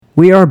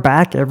We are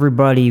back,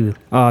 everybody.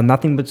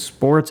 Nothing But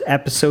Sports,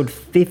 episode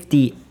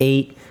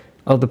 58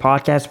 of the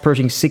podcast,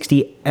 approaching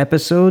 60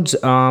 episodes.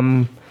 We're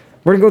going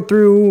to go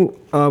through,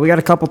 we got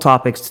a couple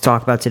topics to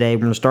talk about today.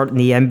 We're going to start in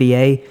the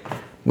NBA.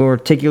 We'll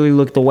particularly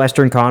look at the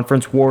Western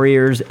Conference,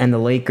 Warriors and the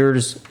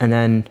Lakers, and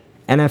then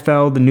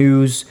NFL, the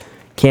news,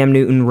 Cam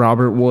Newton,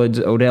 Robert Woods,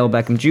 Odell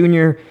Beckham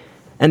Jr.,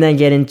 and then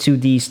get into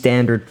the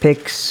standard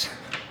picks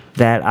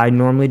that I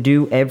normally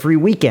do every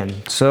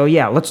weekend. So,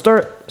 yeah, let's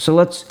start.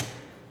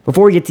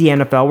 Before we get to the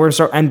NFL, we're going to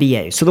start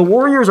NBA. So the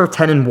Warriors are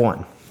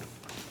 10-1.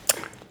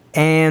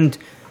 And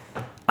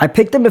I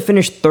picked them to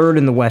finish third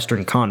in the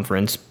Western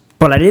Conference,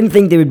 but I didn't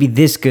think they would be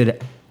this good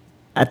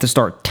at the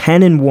start.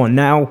 10-1.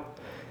 Now,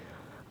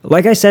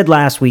 like I said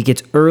last week,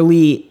 it's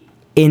early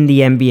in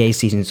the NBA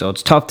season, so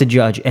it's tough to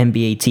judge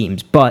NBA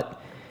teams.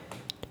 But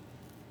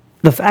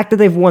the fact that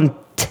they've won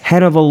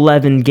 10 of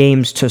 11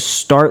 games to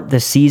start the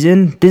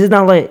season, this is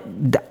not like,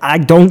 I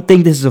don't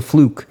think this is a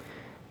fluke.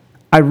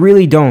 I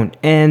really don't.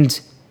 And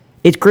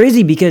it's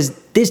crazy because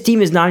this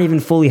team is not even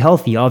fully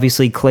healthy.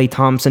 Obviously, Klay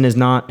Thompson is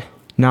not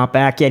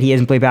back yet. He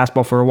hasn't played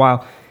basketball for a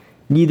while.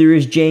 Neither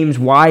is James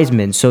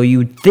Wiseman. So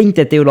you'd think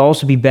that they would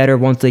also be better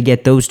once they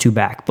get those two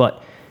back.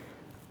 But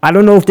I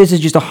don't know if this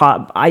is just a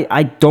hot.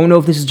 I don't know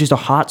if this is just a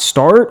hot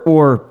start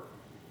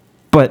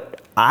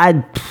but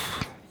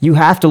you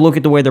have to look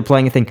at the way they're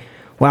playing and think,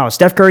 wow,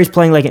 Steph Curry's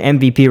playing like an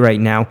MVP right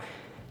now.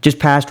 Just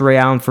passed Ray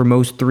Allen for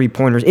most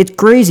three-pointers. It's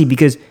crazy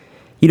because,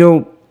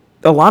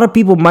 a lot of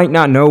people might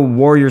not know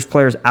Warriors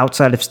players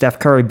outside of Steph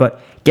Curry,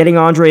 but getting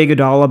Andre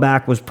Iguodala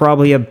back was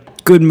probably a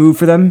good move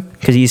for them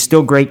because he's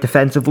still great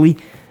defensively,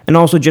 and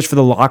also just for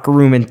the locker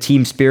room and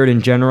team spirit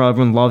in general.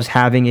 Everyone loves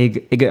having a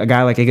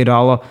guy like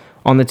Iguodala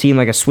on the team,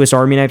 like a Swiss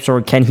Army knife,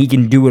 sort of he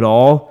can do it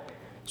all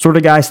sort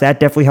of guy, so that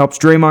definitely helps.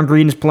 Draymond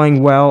Green is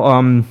playing well.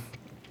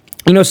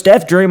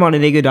 Steph, Draymond,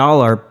 and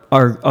Iguodala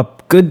are a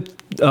good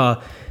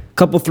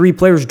couple three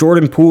players.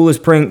 Jordan Poole is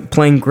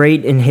playing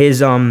great in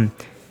his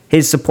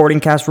supporting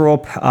cast role.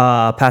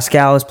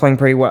 Pascal is playing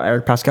pretty well.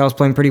 Eric Pascal is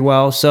playing pretty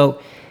well. So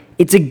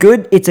it's a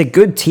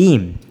good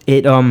team.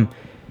 It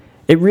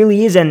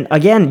really is. And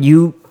again,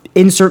 you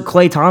insert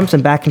Klay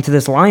Thompson back into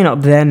this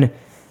lineup, then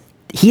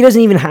he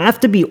doesn't even have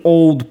to be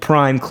old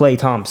prime Klay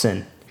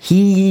Thompson.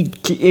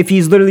 If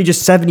he's literally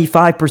just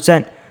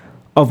 75%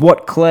 of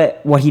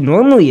what he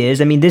normally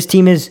is. I mean, this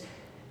team is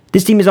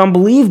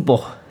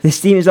unbelievable. This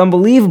team is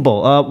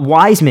unbelievable.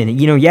 Wiseman,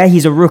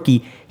 he's a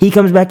rookie. He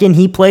comes back in.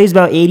 He plays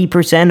about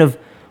 80% of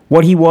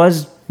what he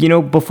was,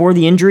 before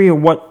the injury, or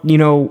what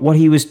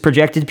he was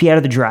projected to be out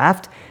of the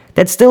draft.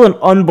 That's still an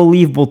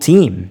unbelievable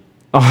team.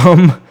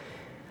 I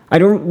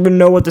don't even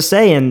know what to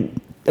say. And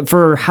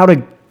for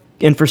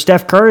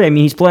Steph Curry, I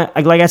mean, he's playing,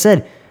 like I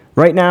said,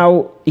 right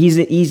now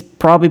he's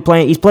probably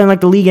playing. He's playing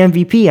like the league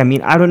MVP. I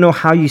mean, I don't know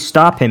how you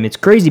stop him. It's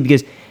crazy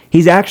because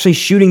he's actually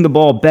shooting the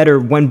ball better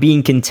when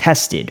being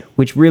contested,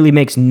 which really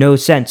makes no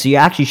sense. So you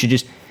actually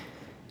should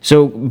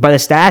so by the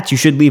stats, you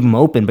should leave him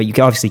open, but you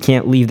obviously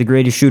can't leave the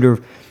greatest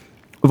shooter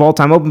of all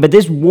time open. But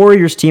this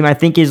Warriors team, I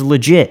think, is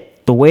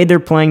legit. The way they're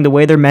playing, the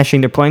way they're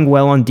meshing, they're playing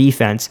well on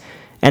defense.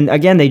 And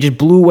again, they just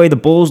blew away the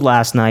Bulls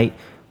last night,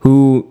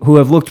 who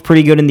have looked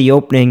pretty good in the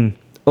opening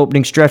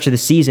stretch of the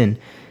season.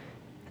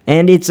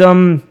 And it's,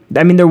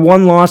 their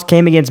one loss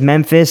came against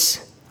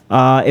Memphis.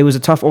 It was a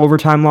tough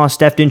overtime loss.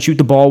 Steph didn't shoot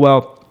the ball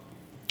well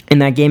in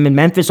that game, and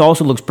Memphis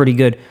also looks pretty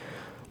good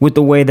with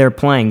the way they're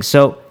playing.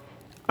 So,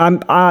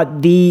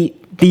 the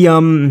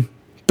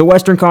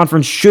Western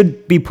Conference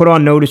should be put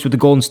on notice with the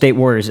Golden State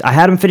Warriors. I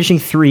had them finishing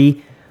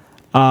 3.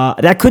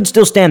 That could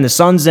still stand. The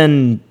Suns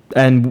and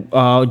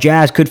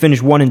Jazz could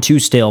finish 1 and 2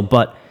 still,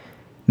 but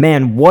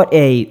man, what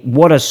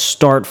a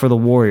start for the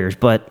Warriors.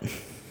 But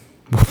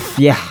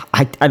yeah,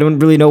 I don't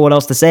really know what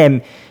else to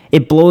say.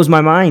 It blows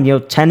my mind.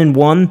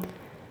 10-1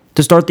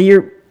 to start the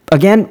year.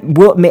 Again,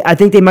 I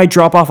think they might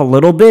drop off a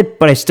little bit,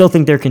 but I still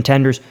think they're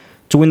contenders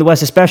to win the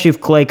West, especially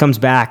if Klay comes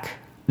back.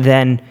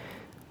 Then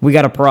we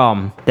got a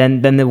problem.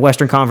 Then the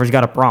Western Conference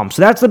got a problem.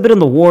 So that's a bit on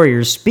the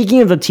Warriors.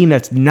 Speaking of the team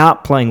that's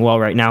not playing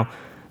well right now,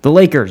 the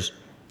Lakers,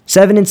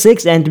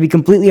 7-6. And to be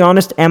completely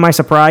honest, am I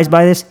surprised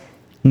by this?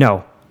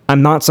 No,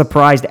 I'm not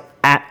surprised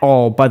at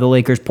all by the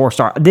Lakers' poor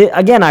start.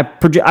 Again, I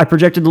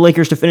projected the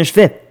Lakers to finish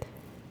 5th.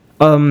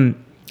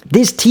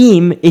 This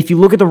team, if you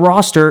look at the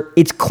roster,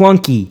 it's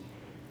clunky.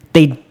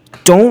 They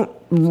don't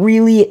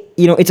really,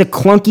 it's a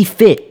clunky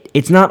fit.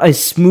 It's not a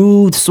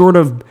smooth sort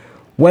of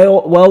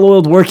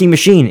well-oiled working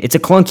machine. It's a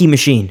clunky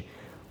machine.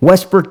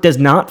 Westbrook does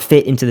not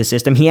fit into the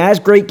system. He has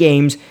great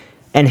games,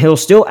 and he'll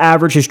still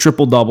average his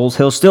triple-doubles.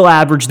 He'll still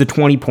average the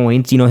 20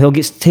 points.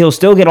 He'll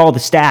still get all the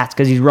stats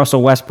because he's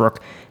Russell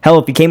Westbrook. Hell,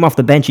 if he came off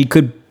the bench, he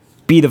could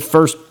be the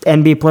first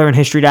NBA player in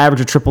history to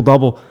average a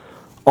triple-double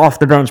off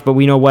the bench, but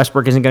we know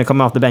Westbrook isn't going to come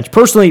off the bench.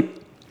 Personally,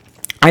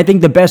 I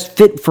think the best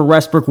fit for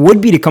Westbrook would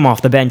be to come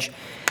off the bench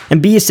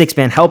and be a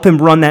six-man, help him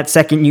run that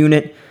second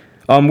unit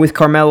with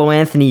Carmelo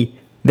Anthony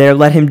there,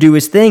 let him do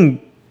his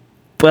thing.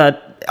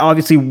 But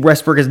obviously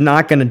Westbrook is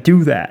not going to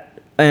do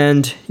that.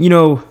 And,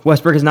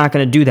 Westbrook is not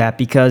going to do that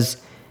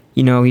because,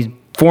 he's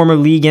former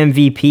league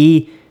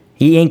MVP.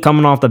 He ain't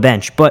coming off the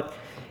bench. But,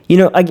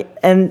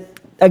 and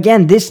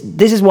again, this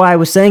is why I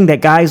was saying that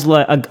guys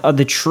like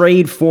the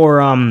trade for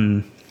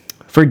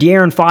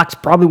De'Aaron Fox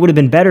probably would have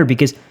been better,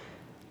 because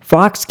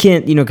Fox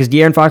can't, because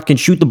De'Aaron Fox can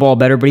shoot the ball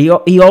better, but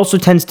he also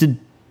tends to,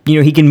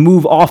 he can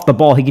move off the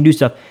ball. He can do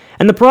stuff.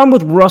 And the problem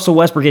with Russell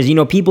Westbrook is,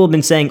 people have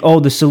been saying,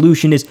 oh, the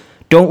solution is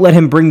don't let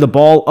him bring the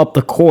ball up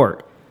the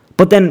court.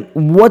 But then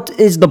what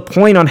is the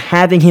point on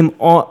having him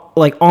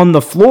on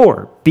the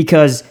floor?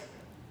 Because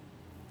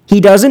he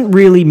doesn't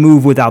really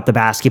move without the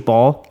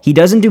basketball. He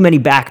doesn't do many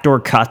backdoor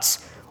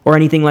cuts or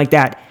anything like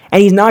that.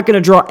 And he's not going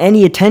to draw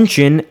any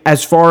attention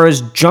as far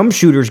as jump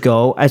shooters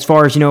go, as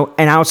far as, an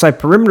outside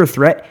perimeter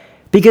threat,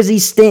 because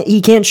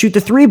he can't shoot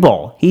the three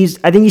ball. I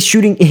think he's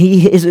shooting,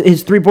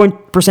 his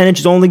 3-point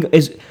percentage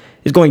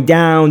is going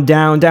down,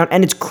 down, down.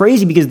 And it's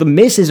crazy because the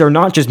misses are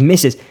not just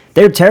misses.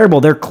 They're terrible.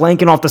 They're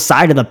clanking off the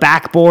side of the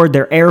backboard.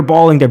 They're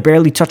airballing. They're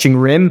barely touching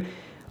rim.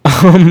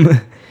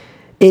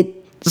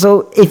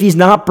 So if he's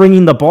not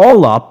bringing the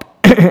ball up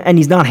and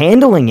he's not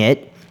handling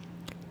it,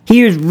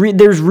 there's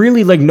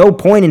really no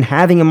point in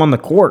having him on the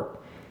court.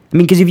 I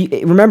mean, because if you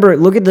remember,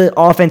 look at the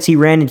offense he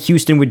ran in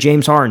Houston with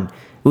James Harden.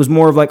 It was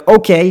more of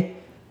okay,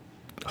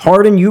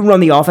 Harden, you run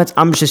the offense.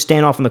 I'm just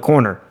stand off in the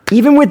corner.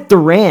 Even with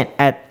Durant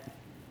at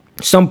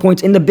some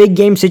points in the big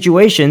game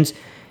situations,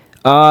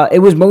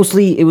 it was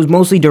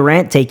mostly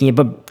Durant taking it.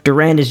 But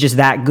Durant is just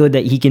that good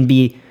that he can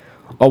be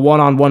a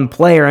one-on-one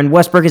player, and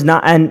Westbrook is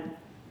not. And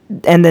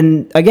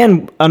then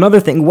again, another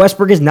thing,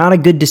 Westbrook is not a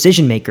good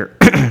decision maker.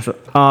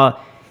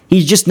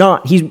 He's just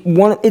not.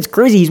 It's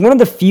crazy. He's one of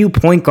the few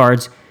point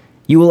guards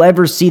you will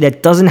ever see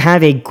that doesn't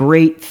have a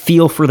great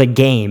feel for the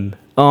game.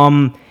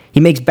 He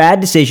makes bad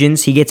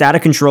decisions. He gets out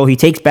of control. He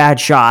takes bad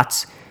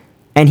shots,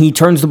 and he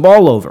turns the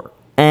ball over.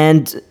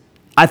 And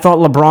I thought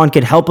LeBron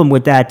could help him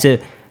with that,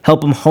 to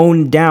help him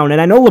hone down.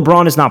 And I know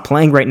LeBron is not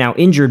playing right now,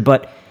 injured,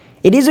 but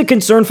it is a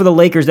concern for the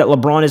Lakers that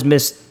LeBron has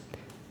missed.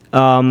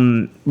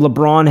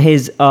 LeBron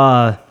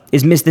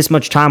has missed this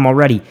much time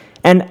already,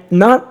 and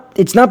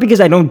it's not because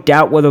I don't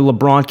doubt whether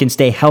LeBron can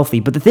stay healthy,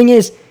 but the thing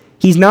is,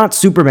 he's not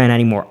Superman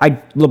anymore.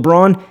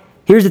 LeBron.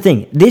 Here's the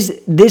thing: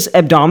 this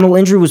abdominal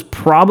injury was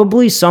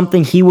probably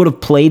something he would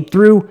have played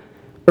through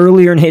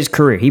earlier in his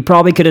career. He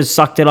probably could have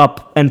sucked it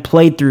up and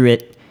played through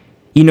it,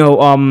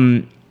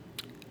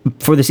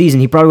 for the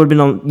season. He probably would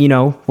have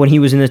been, when he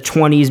was in the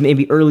 20s,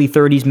 maybe early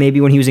 30s, maybe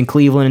when he was in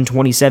Cleveland in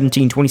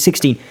 2017,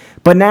 2016.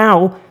 But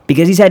now,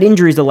 because he's had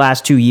injuries the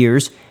last 2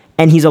 years,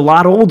 and he's a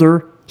lot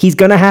older, he's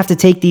going to have to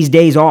take these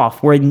days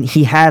off when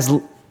he has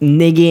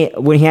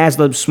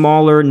the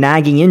smaller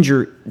nagging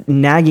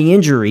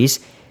injuries.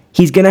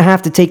 He's going to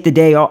have to take the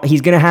day off.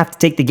 He's going to have to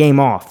take the game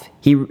off.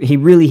 He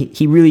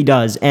really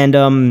does.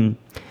 And,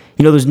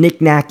 those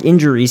knick-knack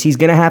injuries, he's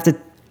going to have to,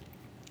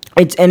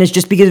 it's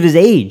just because of his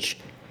age.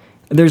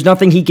 There's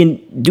nothing he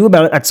can do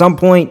about it. At some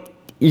point,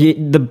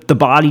 the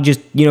body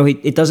just,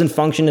 it doesn't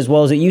function as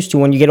well as it used to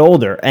when you get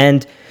older.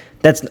 And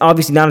that's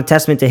obviously not a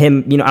testament to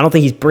him. I don't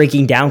think he's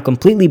breaking down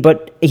completely,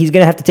 but he's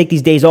going to have to take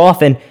these days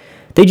off. And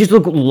they just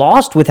look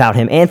lost without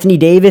him. Anthony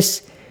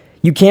Davis,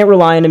 you can't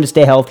rely on him to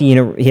stay healthy.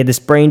 He had the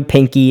sprained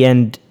pinky,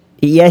 and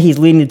he's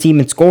leading the team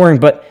in scoring,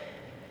 but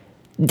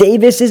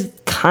Davis is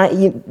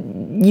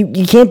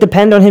you can't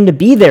depend on him to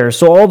be there.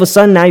 So all of a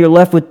sudden now you're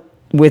left with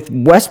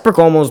Westbrook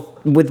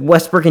with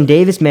Westbrook and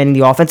Davis manning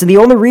the offense. And the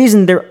only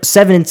reason they're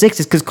 7-6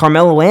 is because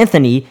Carmelo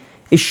Anthony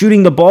is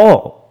shooting the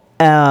ball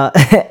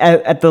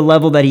at the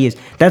level that he is.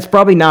 That's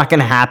probably not going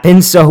to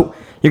happen. So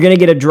you're going to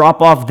get a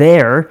drop off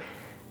there.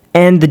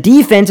 And the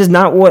defense is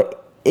not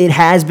what it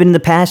has been in the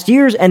past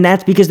years. And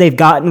that's because they've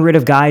gotten rid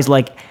of guys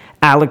like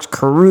Alex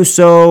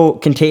Caruso,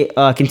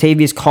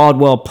 Kentavious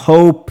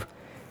Caldwell-Pope,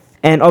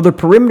 and other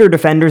perimeter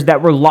defenders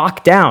that were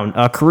locked down.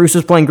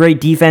 Caruso's playing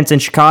great defense in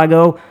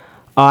Chicago.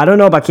 I don't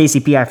know about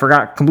KCP. I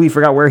completely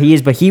forgot where he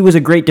is, but he was a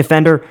great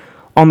defender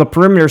on the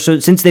perimeter. So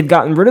since they've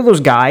gotten rid of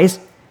those guys,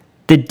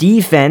 the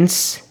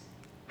defense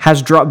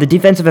has dropped. The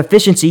defensive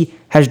efficiency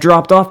has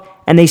dropped off,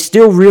 and they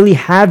still really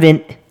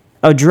haven't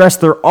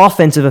addressed their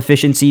offensive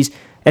efficiencies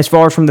as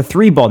far as from the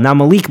three ball. Now,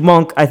 Malik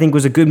Monk, I think,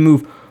 was a good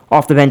move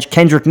off the bench.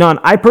 Kendrick Nunn,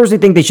 I personally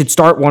think they should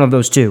start one of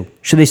those two.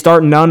 Should they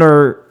start Nunn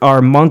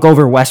or Monk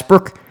over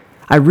Westbrook?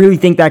 I really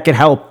think that could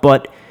help,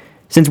 but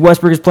since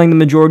Westbrook is playing the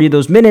majority of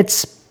those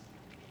minutes,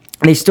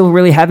 they still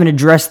really haven't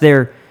addressed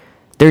their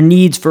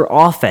needs for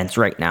offense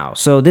right now.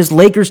 So this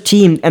Lakers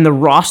team and the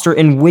roster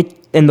and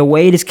the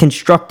way it is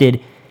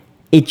constructed,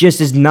 it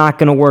just is not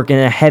going to work in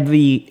a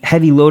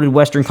heavy loaded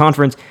Western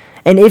Conference.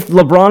 And if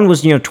LeBron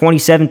was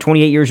 27,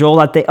 28 years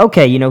old, I'd think,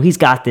 okay, he's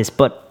got this.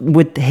 But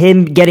with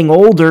him getting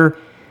older,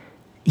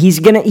 he's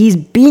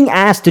being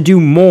asked to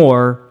do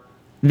more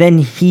than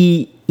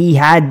he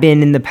had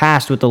been in the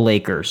past with the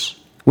Lakers,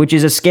 which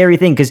is a scary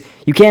thing because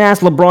you can't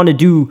ask LeBron to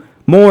do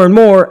more and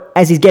more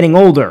as he's getting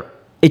older.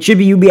 It should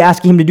be you'd be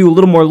asking him to do a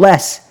little more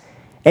less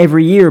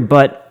every year,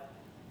 but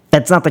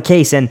that's not the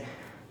case. And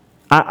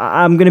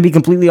I'm going to be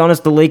completely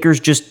honest, the Lakers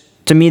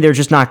to me, they're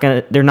not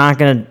going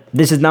to,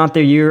 this is not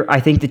their year.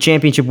 I think the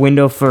championship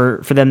window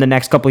for them the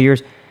next couple of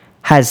years,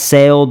 has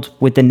sailed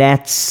with the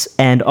Nets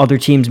and other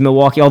teams,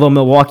 Milwaukee, although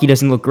Milwaukee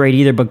doesn't look great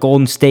either, but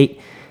Golden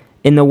State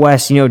in the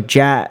West, the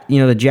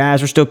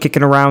Jazz are still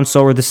kicking around,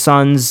 so are the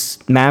Suns.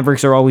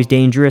 Mavericks are always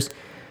dangerous.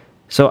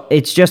 So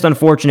it's just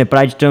unfortunate, but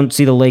I just don't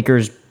see the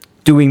Lakers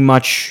doing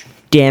much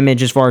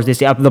damage as far as this.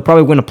 They'll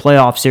probably win a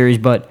playoff series,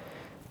 but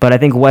I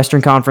think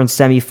Western Conference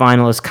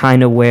semifinal is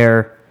kind of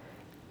where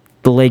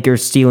the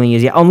Lakers' ceiling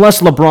is. Yeah,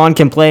 unless LeBron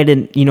can play at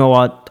an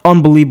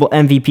unbelievable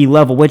MVP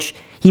level, which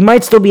he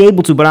might still be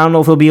able to, but I don't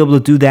know if he'll be able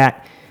to do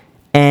that.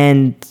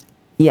 And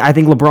yeah, I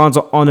think LeBron's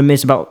on a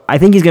miss I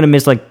think he's going to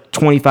miss like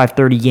 25,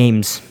 30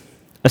 games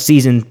a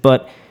season.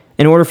 But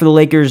in order for the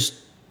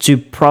Lakers to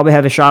probably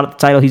have a shot at the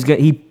title,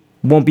 he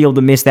won't be able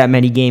to miss that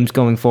many games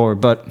going forward.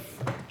 But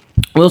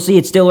we'll see.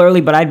 It's still early,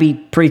 but I'd be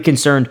pretty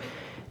concerned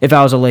if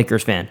I was a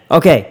Lakers fan.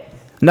 Okay,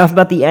 enough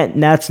about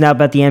that's now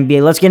about the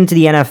NBA. Let's get into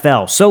the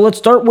NFL. So let's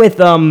start with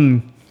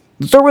Odell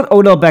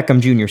Beckham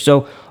Jr.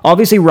 So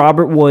obviously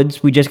Robert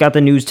Woods, we just got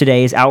the news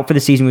today, is out for the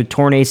season with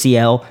torn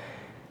ACL.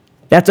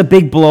 That's a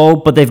big blow,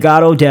 but they've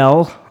got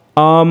Odell.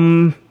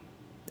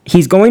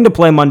 He's going to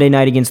play Monday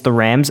night against the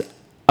Rams.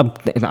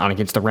 Not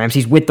against the Rams.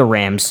 He's with the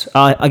Rams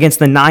against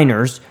the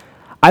Niners.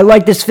 I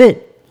like this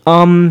fit.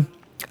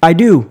 I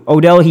do.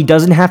 Odell, he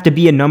doesn't have to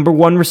be a number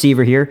one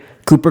receiver here.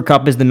 Cooper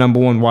Kupp is the number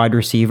one wide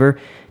receiver.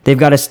 They've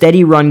got a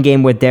steady run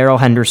game with Darrell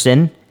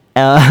Henderson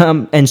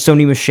and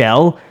Sony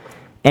Michel.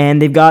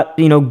 And they've got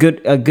a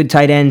good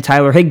tight end,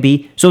 Tyler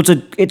Higbee. So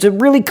it's a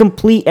really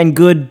complete and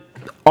good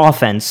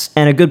offense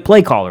and a good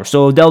play caller.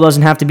 So Odell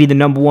doesn't have to be the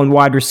number one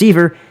wide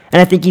receiver,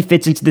 and I think he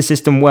fits into the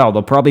system well.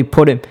 They'll probably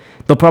put him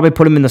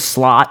in the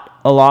slot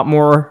a lot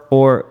more,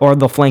 or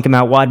they'll flank him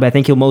out wide. But I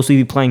think he'll mostly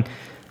be playing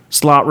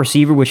slot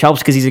receiver, which helps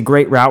because he's a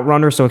great route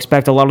runner. So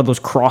expect a lot of those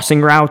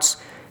crossing routes,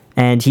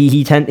 and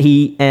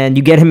and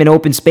you get him in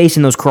open space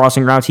in those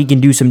crossing routes, he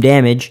can do some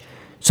damage.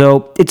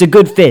 So it's a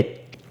good fit.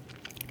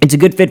 It's a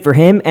good fit for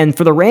him, and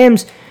for the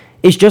Rams,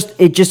 it's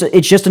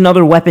just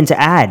another weapon to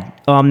add.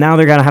 Now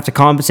they're gonna have to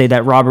compensate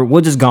that Robert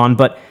Woods is gone,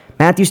 but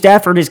Matthew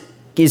Stafford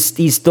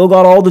he's still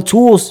got all the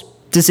tools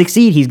to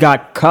succeed. He's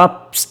got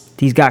Kupp,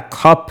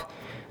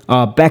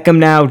 Beckham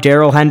now,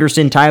 Darrell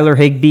Henderson, Tyler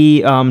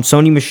Higbee,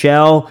 Sony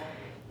Michel,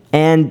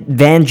 and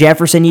Van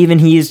Jefferson. Even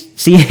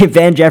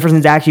Van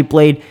Jefferson's actually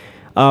played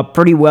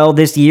pretty well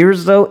this year,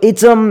 so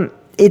it's a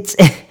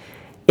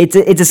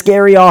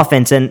scary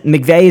offense, and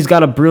McVay's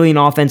got a brilliant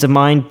offensive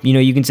mind.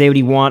 You can say what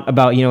you want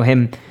about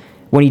him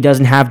when he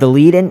doesn't have the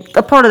lead, and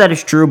a part of that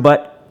is true.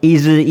 But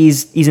he's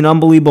an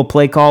unbelievable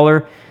play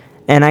caller,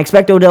 and I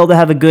expect Odell to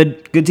have a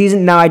good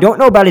season. Now I don't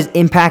know about his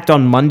impact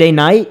on Monday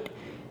night.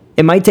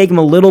 It might take him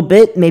a little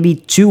bit, maybe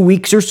 2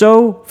 weeks or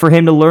so, for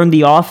him to learn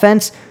the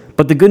offense.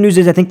 But the good news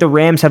is I think the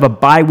Rams have a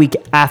bye week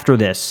after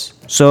this,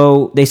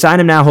 so they sign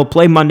him now. He'll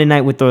play Monday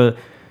night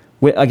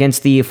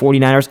against the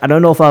 49ers. I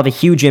don't know if I'll have a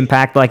huge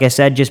impact, like I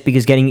said, just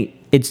because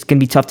it's going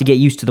to be tough to get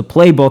used to the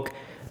playbook.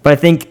 But I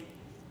think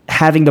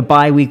having the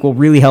bye week will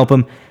really help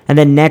him. And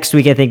then next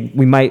week, I think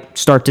we might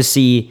start to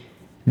see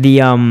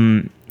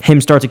him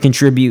start to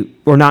contribute,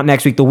 or not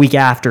next week, the week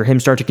after, him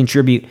start to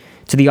contribute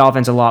to the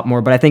offense a lot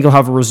more. But I think he'll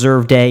have a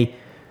reserve day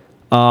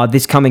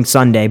this coming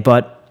Sunday.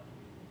 But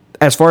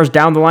as far as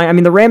down the line,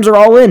 the Rams are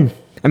all in.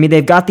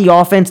 They've got the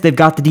offense, they've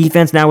got the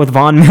defense now with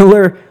Von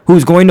Miller,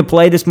 who's going to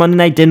play this Monday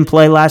night. Didn't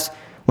play last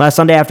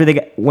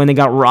Sunday when they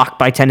got rocked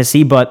by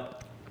Tennessee,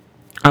 but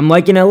I'm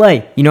liking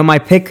LA.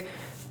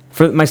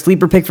 My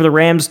sleeper pick for the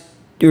Rams,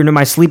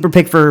 my sleeper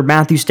pick for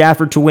Matthew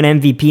Stafford to win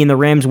MVP and the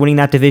Rams winning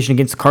that division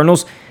against the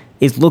Cardinals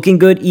is looking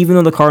good, even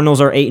though the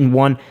Cardinals are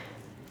 8-1.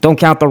 Don't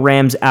count the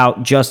Rams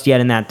out just yet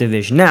in that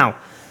division. Now,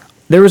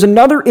 there was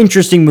another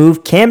interesting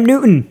move. Cam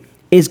Newton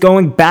is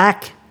going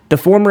back. The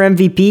former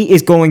MVP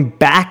is going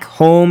back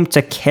home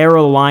to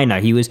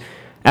Carolina.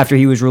 After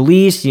he was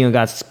released,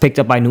 got picked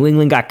up by New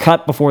England, got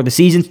cut before the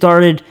season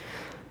started.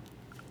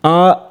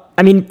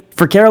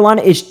 For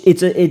Carolina,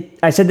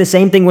 I said the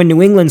same thing when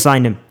New England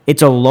signed him.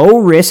 It's a low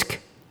risk,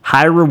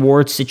 high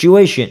reward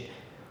situation.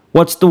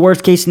 What's the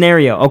worst case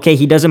scenario? Okay,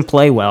 he doesn't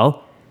play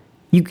well.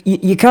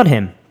 You cut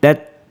him.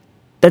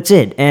 That's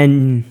it,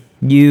 and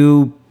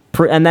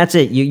that's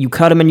it. You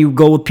cut him and you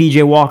go with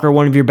P.J. Walker,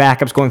 one of your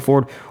backups going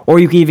forward, or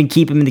you can even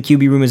keep him in the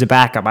QB room as a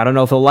backup. I don't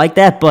know if he'll like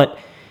that, but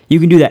you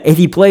can do that. If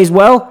he plays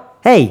well,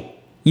 hey,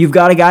 you've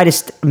got a guy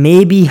to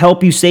maybe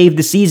help you save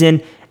the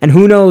season, and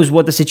who knows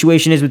what the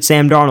situation is with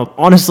Sam Darnold.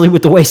 Honestly,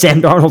 with the way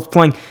Sam Darnold's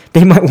playing,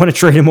 they might want to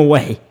trade him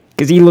away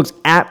because he looks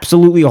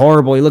absolutely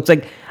horrible. He looks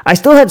like I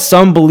still had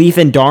some belief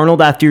in Darnold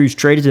after he was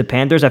traded to the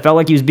Panthers. I felt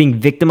like he was being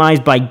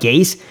victimized by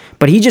Gase,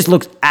 but he just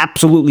looks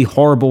absolutely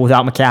horrible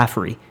without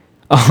McCaffrey.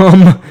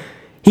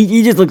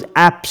 He just looks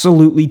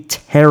absolutely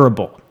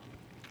terrible.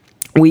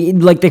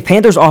 The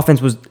Panthers'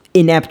 offense was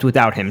inept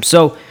without him.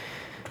 So,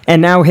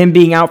 and now him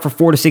being out for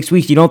 4 to 6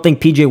 weeks, you don't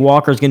think P.J.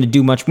 Walker is going to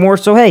do much more.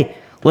 So, hey,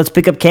 let's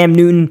pick up Cam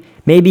Newton.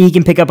 Maybe he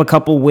can pick up a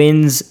couple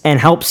wins and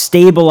help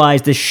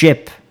stabilize the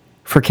ship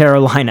for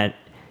Carolina.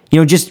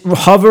 Just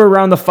hover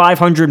around the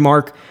 500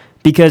 mark,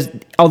 because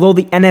although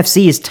the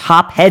NFC is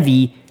top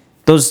heavy,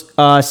 Those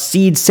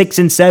seeds 6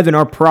 and 7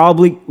 are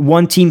probably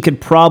one team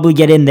could probably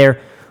get in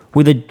there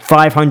with a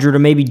 500 or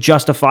maybe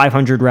just a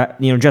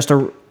 500, just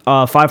a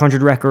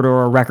 500 record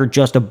or a record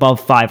just above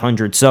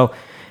 500. So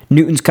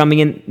Newton's coming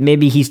in.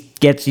 Maybe he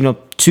gets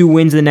 2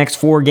 wins the next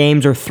 4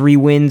 games or 3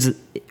 wins,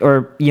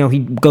 or he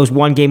goes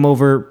 1 game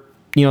over,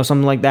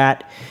 something like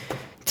that.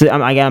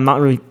 I'm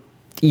not really,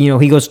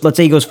 let's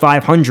say he goes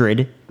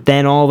 500.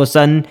 Then all of a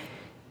sudden,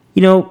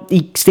 he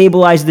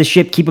stabilizes the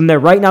ship, keep them there.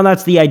 Right now,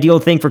 that's the ideal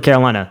thing for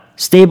Carolina.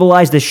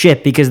 Stabilize the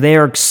ship because they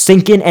are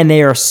sinking, and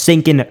they are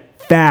sinking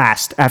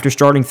fast after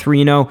starting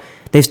 3-0.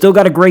 They've still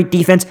got a great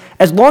defense.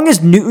 As long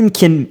as Newton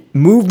can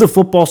move the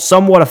football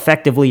somewhat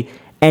effectively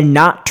and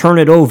not turn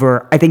it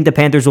over, I think the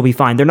Panthers will be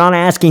fine. They're not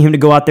asking him to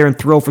go out there and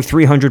throw for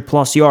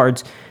 300-plus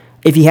yards.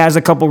 If he has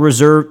a couple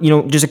reserve,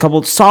 just a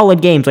couple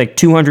solid games, like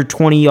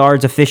 220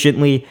 yards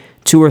efficiently,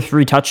 2 or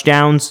 3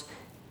 touchdowns,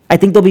 I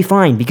think they'll be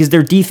fine because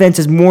their defense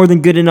is more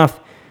than good enough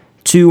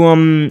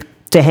to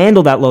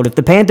handle that load. If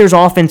the Panthers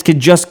offense could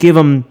just give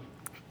them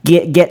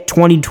get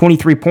 20,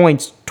 23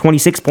 points,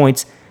 26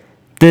 points,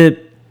 the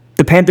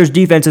Panthers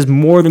defense is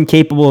more than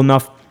capable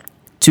enough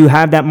to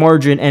have that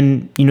margin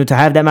and to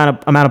have that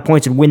amount of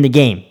points and win the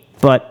game.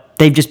 But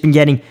they've just been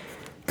getting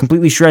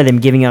completely shredded. Them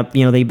giving up,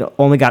 they've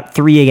only got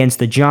 3 against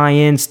the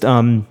Giants.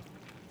 And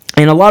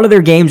a lot of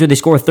their games where they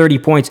score 30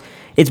 points,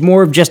 it's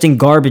more of just in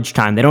garbage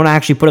time. They don't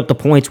actually put up the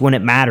points when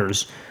it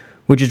matters,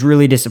 which is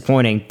really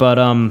disappointing. But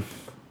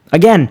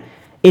again,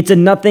 it's a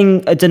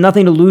nothing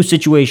to lose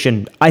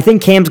situation. I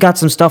think Cam's got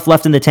some stuff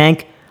left in the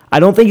tank. I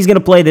don't think he's going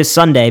to play this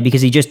Sunday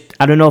because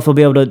I don't know if he'll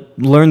be able to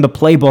learn the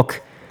playbook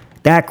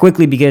that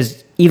quickly,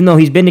 because even though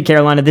he's been to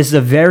Carolina, this is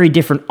a very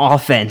different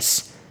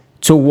offense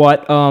to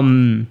what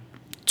Sam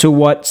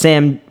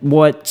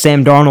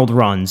Darnold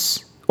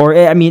runs. Or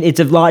it's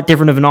a lot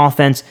different of an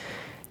offense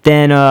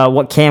than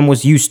what Cam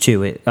was used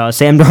to.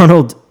 Sam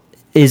Darnold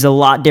is a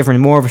lot different,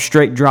 more of a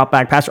straight drop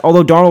back passer,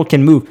 although Darnold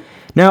can move.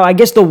 Now, I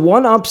guess the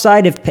one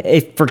upside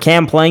if for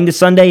Cam playing this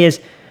Sunday is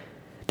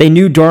they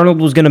knew Darnold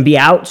was going to be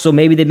out, so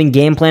maybe they've been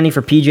game planning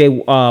for P.J.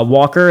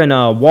 Walker, and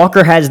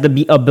Walker has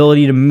the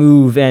ability to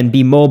move and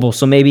be mobile,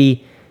 so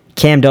maybe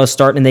Cam does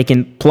start and they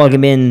can plug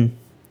him in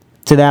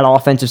to that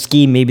offensive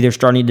scheme maybe they're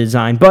starting to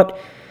design. But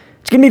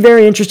it's going to be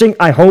very interesting.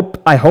 I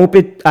hope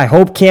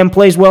Cam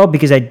plays well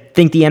because I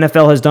think the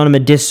NFL has done him a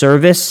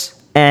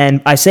disservice,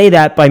 and I say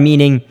that by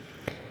meaning,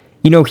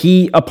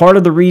 a part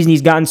of the reason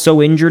he's gotten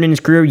so injured in his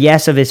career,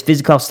 yes, of his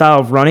physical style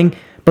of running,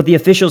 but the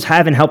officials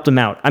haven't helped him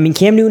out.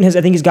 Cam Newton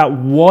has got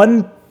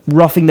one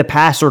roughing the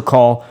passer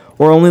call,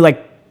 or only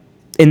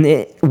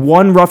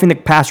one roughing the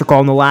passer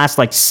call in the last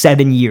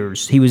 7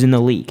 years he was in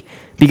the league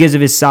because of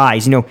his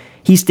size.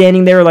 He's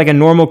standing there like a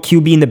normal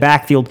QB in the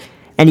backfield,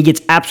 and he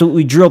gets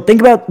absolutely drilled.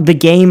 Think about the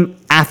game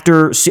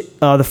after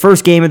the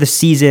first game of the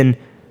season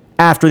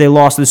after they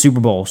lost the Super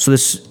Bowl. So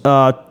this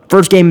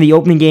first game, the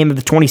opening game of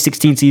the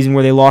 2016 season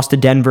where they lost to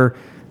Denver,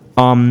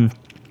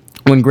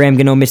 when Graham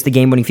Gano missed the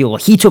game-winning field goal.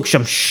 He took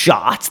some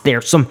shots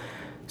there, some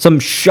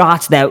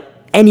shots that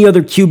any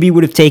other QB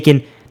would have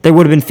taken. There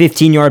would have been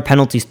 15-yard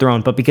penalties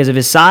thrown, but because of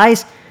his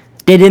size,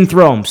 they didn't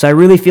throw him. So I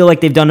really feel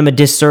like they've done him a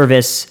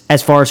disservice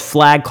as far as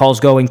flag calls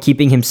go and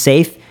keeping him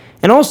safe.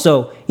 And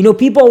also,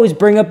 people always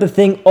bring up the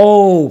thing,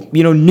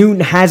 Newton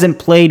hasn't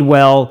played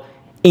well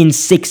in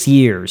 6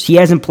 years. He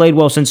hasn't played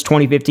well since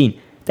 2015.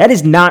 That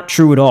is not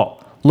true at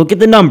all. Look at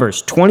the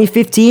numbers.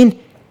 2015,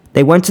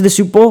 they went to the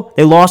Super Bowl.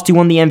 They lost. He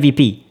won the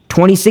MVP.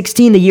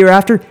 2016, the year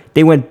after,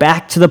 they went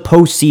back to the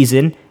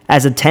postseason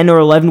as a 10 or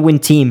 11 win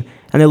team,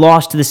 and they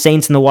lost to the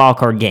Saints in the wild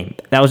card game.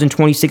 That was in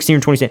 2016 or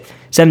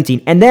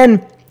 2017. And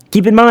then,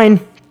 keep in mind,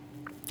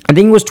 I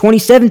think it was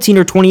 2017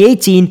 or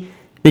 2018,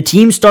 the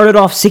team started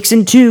off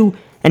 6-2,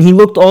 and he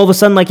looked all of a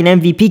sudden like an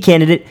MVP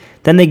candidate.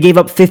 Then they gave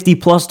up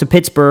 50-plus to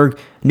Pittsburgh.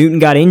 Newton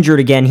got injured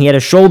again. He had a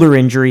shoulder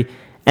injury,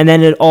 and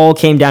then it all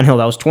came downhill.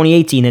 That was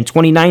 2018. In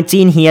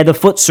 2019, he had the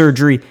foot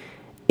surgery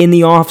in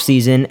the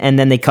offseason, and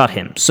then they cut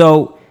him.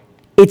 So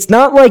it's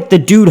not like the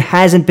dude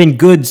hasn't been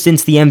good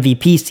since the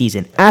MVP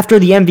season. After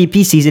the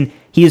MVP season,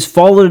 he has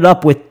followed it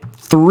up with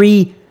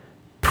 3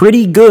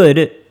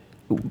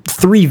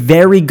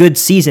 very good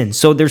seasons.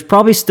 So there's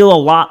probably still a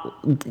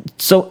lot.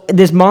 So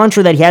this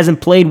mantra that he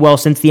hasn't played well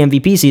since the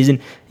MVP season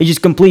is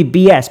just complete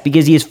BS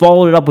because he has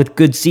followed it up with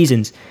good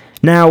seasons.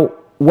 Now,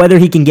 whether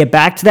he can get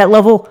back to that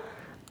level,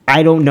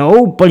 I don't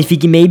know. But if he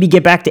can maybe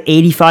get back to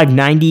 85,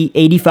 90,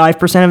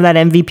 85% of that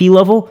MVP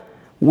level,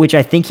 which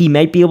I think he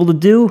might be able to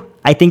do,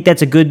 I think I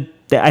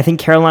think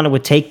Carolina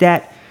would take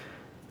that.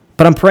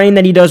 But I'm praying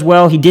that he does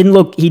well. He didn't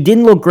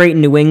look great in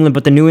New England,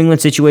 but the New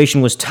England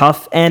situation was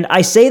tough. And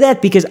I say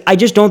that because I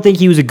just don't think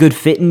he was a good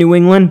fit in New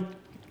England.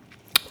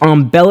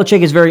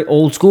 Belichick is very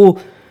old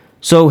school,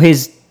 that's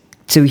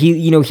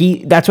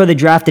why they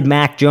drafted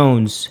Mac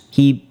Jones.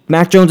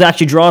 Mac Jones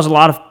actually draws a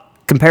lot of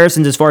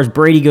comparisons as far as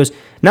Brady goes,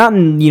 not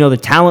in the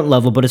talent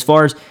level, but as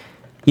far as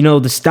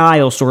the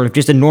style, sort of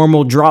just a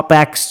normal drop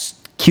back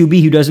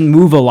QB who doesn't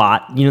move a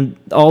lot.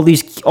 All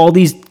these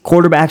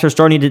quarterbacks are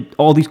starting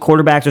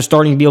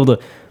to be able to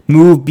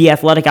move, be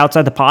athletic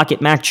outside the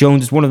pocket. Mac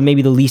Jones is one of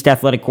maybe the least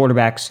athletic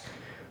quarterbacks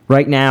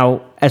right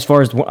now as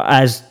far as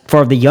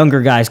the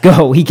younger guys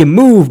go. He can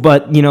move,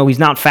 but he's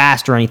not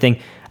fast or anything.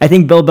 I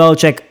think Bill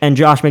Belichick and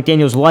Josh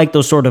McDaniels like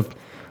those sort of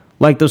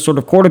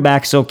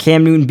quarterbacks. So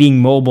Cam Newton being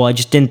mobile, I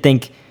just didn't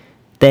think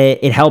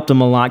that it helped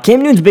him a lot.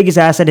 Cam Newton's biggest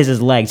asset is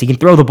his legs. He can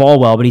throw the ball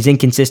well, but he's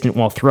inconsistent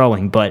while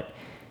throwing. But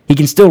he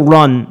can still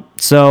run.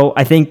 So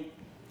I think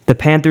the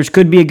Panthers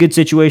could be a good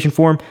situation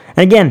for him. And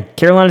again,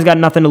 Carolina's got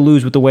nothing to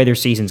lose with the way their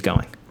season's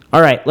going.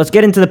 All right, let's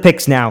get into the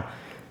picks now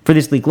for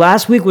this week.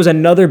 Last week was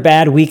another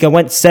bad week. I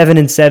went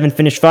 7-7,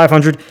 finished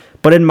 500.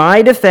 But in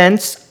my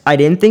defense, I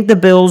didn't think the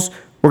Bills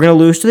were going to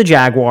lose to the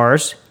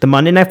Jaguars. The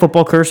Monday Night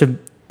Football curse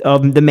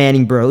of the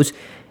Manning Bros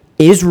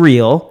is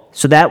real.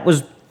 So that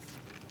was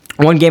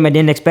one game I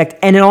didn't expect.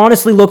 And it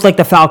honestly looked like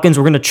the Falcons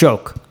were going to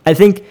choke. I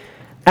think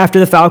after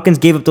the Falcons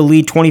gave up the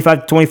lead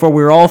 25-24,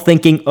 we were all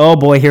thinking, oh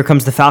boy, here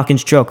comes the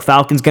Falcons choke.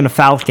 Falcons going to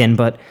Falcon,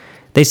 but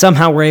they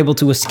somehow were able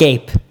to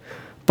escape.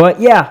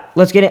 But yeah,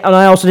 let's get it. And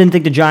I also didn't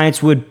think the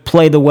Giants would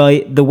play the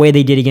way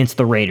they did against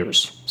the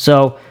Raiders.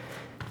 So,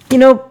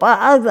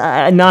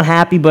 I'm not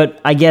happy,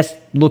 but I guess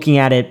looking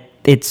at it,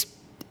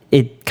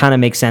 it kind of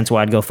makes sense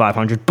why I'd go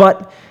 500.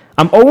 But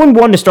I'm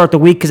 0-1 to start the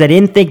week because I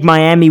didn't think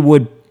Miami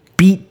would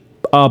beat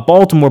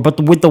Baltimore.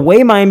 But with the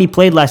way Miami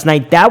played last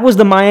night, that was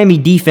the Miami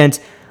defense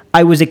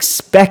I was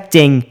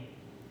expecting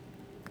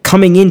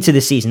coming into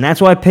the season.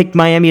 That's why I picked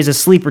Miami as a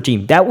sleeper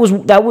team. That was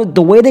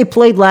the way they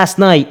played last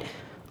night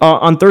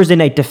on Thursday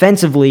night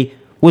defensively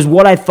was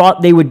what I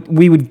thought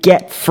we would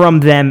get from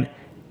them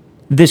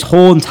this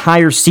whole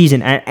entire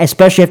season,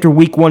 especially after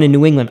week 1 in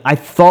New England. I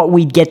thought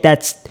we'd get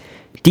that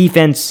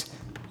defense,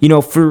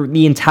 for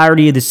the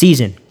entirety of the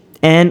season.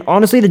 And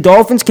honestly, the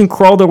Dolphins can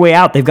crawl their way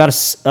out. They've got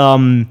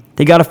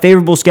a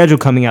favorable schedule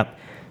coming up.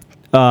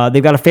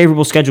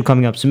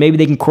 So maybe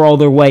they can crawl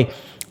their way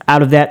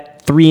out of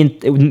that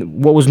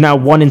what was now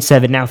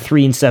 1-7, now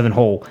 3-7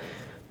 hole.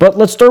 But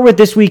let's start with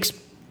this week's.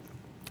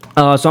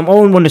 So I'm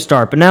 0-1 to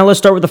start. But now let's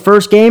start with the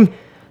first game,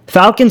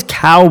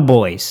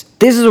 Falcons-Cowboys.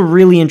 This is a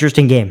really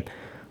interesting game.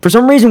 For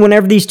some reason,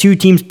 whenever these two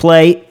teams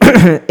play,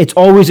 it's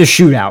always a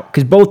shootout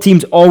because both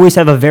teams always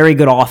have a very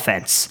good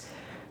offense.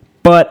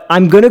 But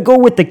I'm going to go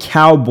with the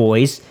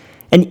Cowboys,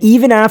 and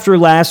even after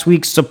last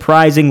week's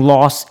surprising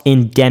loss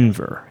in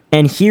Denver.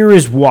 And here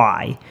is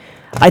why.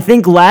 I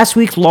think last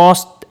week's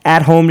loss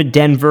at home to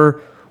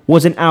Denver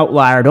was an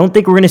outlier. I don't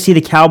think we're going to see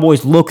the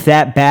Cowboys look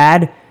that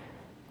bad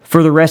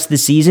for the rest of the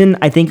season.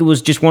 I think it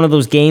was just one of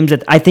those games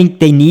that I think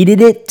they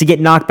needed it to get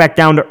knocked back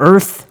down to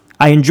earth.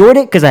 I enjoyed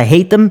it because I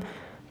hate them,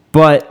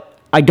 but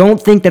I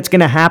don't think that's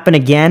going to happen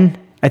again.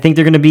 I think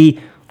they're going to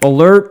be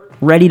alert,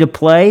 ready to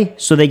play,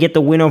 so they get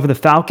the win over the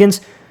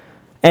Falcons.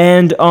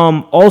 And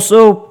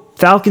also,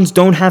 Falcons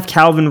don't have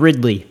Calvin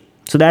Ridley,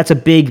 so that's a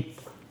big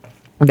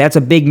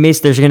miss.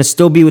 They're going to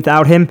still be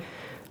without him.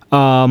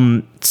 They're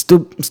going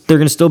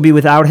to still be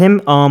without him.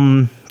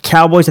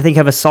 Cowboys, I think,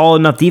 have a solid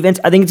enough defense.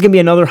 I think it's going to be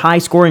another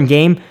high-scoring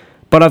game,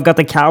 but I've got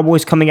the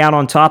Cowboys coming out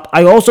on top.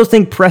 I also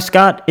think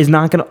Prescott is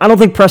not going to... I don't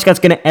think Prescott's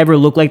going to ever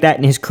look like that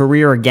in his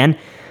career again.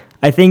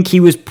 I think he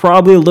was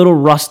probably a little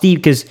rusty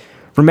because,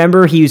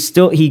 remember, he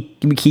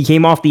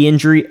came off the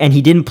injury and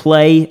he didn't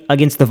play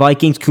against the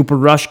Vikings. Cooper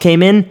Rush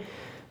came in.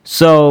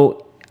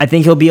 So I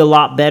think he'll be a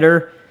lot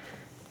better,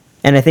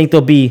 and I think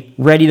they'll be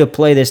ready to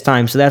play this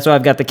time. So that's why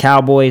I've got the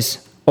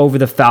Cowboys over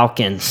the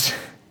Falcons.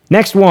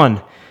 Next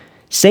one.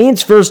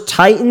 Saints versus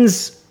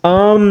Titans.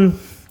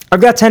 I've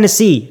got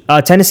Tennessee.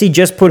 Tennessee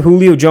just put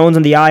Julio Jones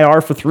on the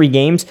IR for 3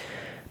 games,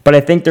 but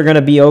I think they're going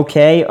to be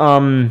okay.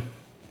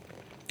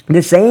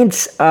 The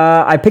Saints,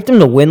 I picked them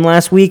to win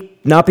last week,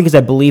 not because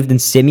I believed in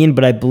Simeon,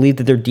 but I believed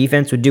that their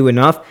defense would do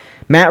enough.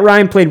 Matt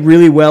Ryan played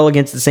really well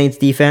against the Saints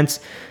defense.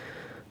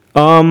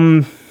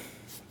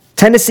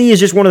 Tennessee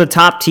is just one of the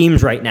top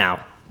teams right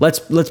now.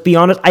 Let's be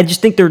honest. I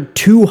just think they're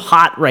too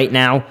hot right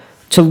now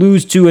to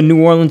lose to a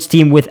New Orleans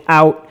team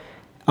without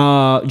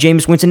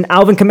Jameis Winston.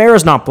 Alvin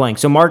Kamara's not playing,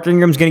 so Mark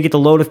Ingram's going to get the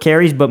load of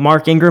carries, but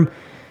Mark Ingram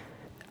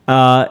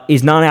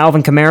is not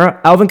Alvin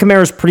Kamara. Alvin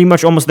Kamara is pretty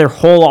much almost their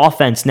whole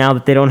offense now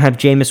that they don't have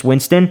Jameis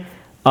Winston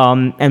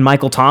and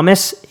Michael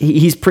Thomas.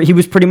 He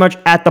was pretty much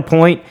at the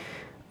point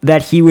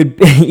that he was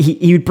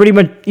pretty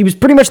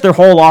much their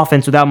whole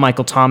offense without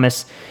Michael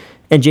Thomas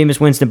and Jameis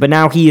Winston. But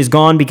now he is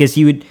gone because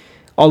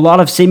a lot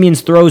of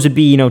Simeon's throws would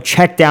be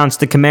check downs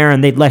to Kamara,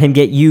 and they'd let him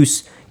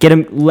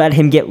let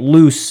him get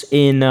loose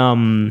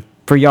in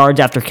for yards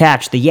after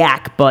catch, the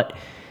yak. But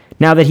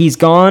now that he's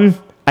gone,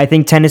 I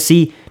think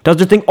Tennessee does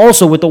their thing.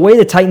 Also, with the way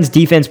the Titans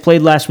defense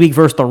played last week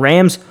versus the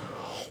Rams,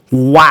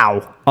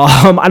 wow.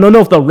 I don't know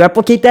if they'll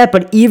replicate that,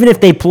 but even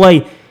if they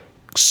play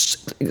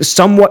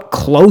somewhat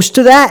close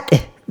to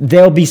that,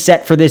 they'll be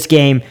set for this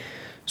game.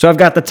 So I've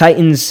got the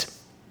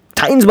Titans.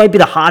 Titans might be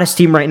the hottest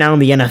team right now in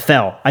the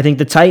NFL. I think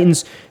the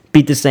Titans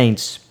beat the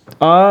Saints.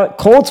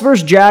 Colts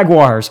versus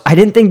Jaguars. I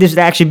didn't think this would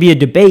actually be a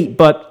debate,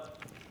 but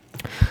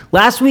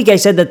last week I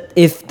said that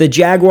if the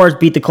Jaguars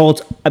beat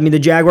the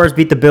Jaguars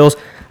beat the Bills,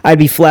 I'd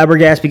be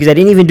flabbergasted because I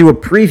didn't even do a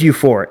preview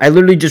for it. I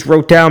literally just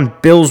wrote down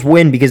Bills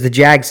win because the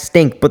Jags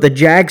stink. But the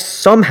Jags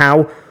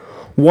somehow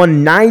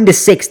won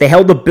 9-6. They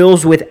held the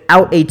Bills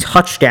without a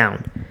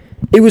touchdown.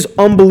 It was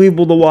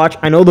unbelievable to watch.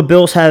 I know the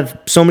Bills have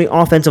so many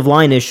offensive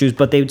line issues,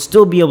 but they would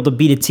still be able to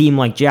beat a team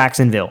like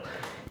Jacksonville.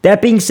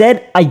 That being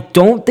said, I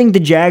don't think the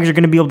Jags are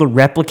going to be able to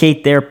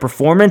replicate their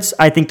performance.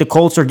 I think the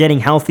Colts are getting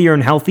healthier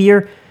and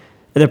healthier.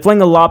 They're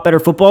playing a lot better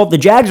football. The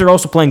Jags are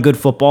also playing good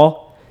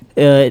football.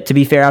 To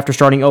be fair, after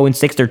starting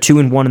 0-6, they're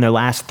 2-1 in their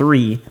last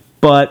 3.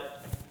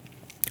 But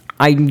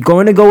I'm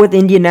going to go with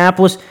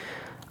Indianapolis.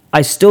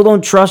 I still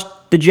don't trust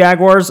the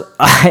Jaguars.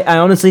 I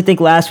honestly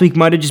think last week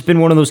might have just been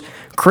one of those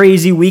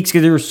crazy weeks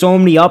because there were so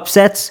many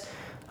upsets.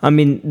 I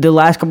mean, the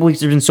last couple weeks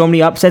there's been so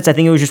many upsets. I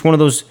think it was just one of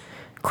those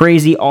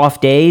crazy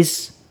off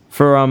days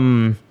for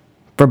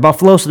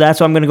Buffalo. So that's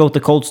why I'm going to go with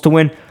the Colts to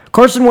win.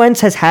 Carson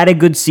Wentz has had a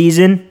good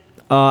season.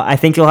 I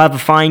think he'll have a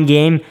fine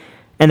game.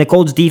 And the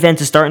Colts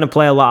defense is starting to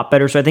play a lot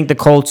better. So I think the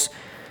Colts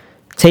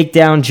take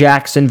down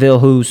Jacksonville,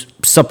 who's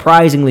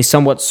surprisingly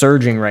somewhat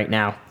surging right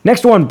now.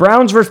 Next one,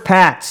 Browns versus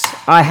Pats.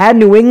 I had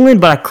New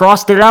England, but I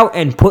crossed it out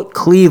and put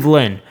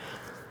Cleveland.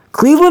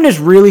 Cleveland is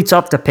really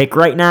tough to pick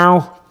right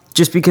now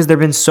just because they've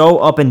been so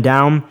up and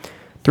down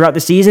throughout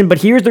the season.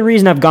 But here's the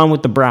reason I've gone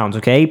with the Browns,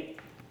 okay?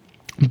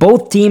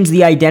 Both teams,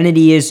 the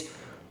identity is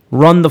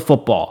run the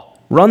football.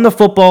 Run the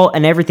football,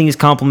 and everything is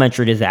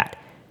complementary to that.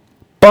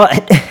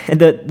 But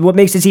what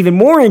makes this even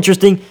more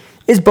interesting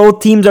is both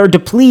teams are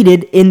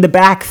depleted in the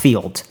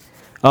backfield.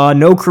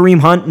 No Kareem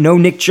Hunt, no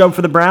Nick Chubb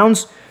for the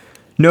Browns,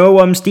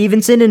 no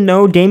Stevenson, and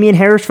no Damian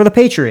Harris for the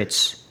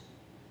Patriots.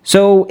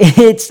 So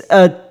it's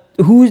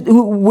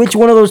which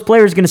one of those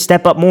players is going to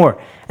step up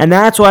more? And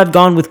that's why I've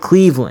gone with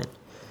Cleveland.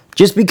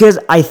 Just because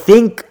I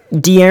think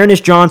Dearness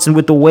Johnson,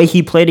 with the way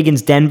he played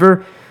against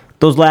Denver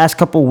those last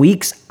couple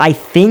weeks, I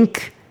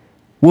think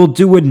will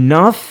do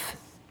enough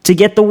to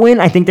get the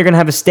win. I think they're going to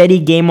have a steady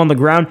game on the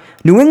ground.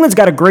 New England's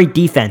got a great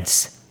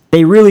defense.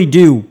 They really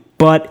do.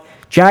 But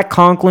Jack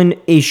Conklin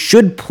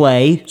should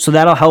play, so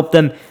that'll help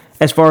them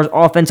as far as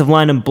offensive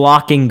line and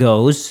blocking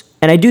goes.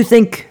 And I do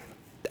think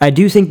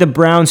the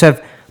Browns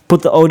have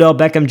put the Odell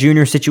Beckham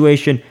Jr.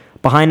 situation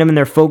behind them, and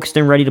they're focused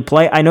and ready to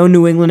play. I know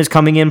New England is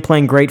coming in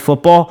playing great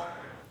football,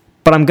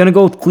 but I'm going to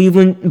go with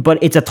Cleveland, but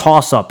it's a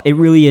toss-up. It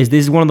really is.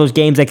 This is one of those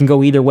games that can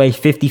go either way,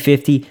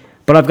 50-50.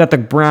 But I've got the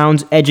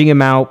Browns edging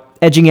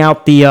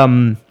out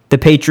the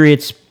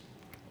Patriots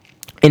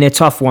in a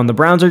tough one. The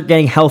Browns are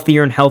getting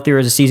healthier and healthier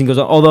as the season goes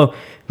on. Although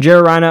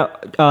Jeremiah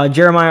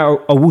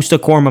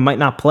Owusu-Koramoah might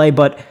not play,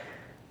 but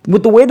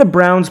with the way the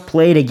Browns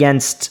played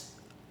against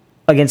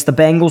the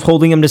Bengals,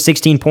 holding them to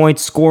 16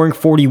 points, scoring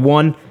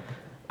 41,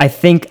 I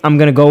think I'm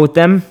gonna go with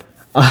them.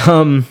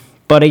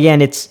 But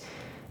again, it's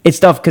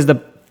tough because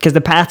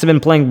the Pats have been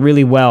playing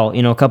really well.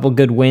 You know, a couple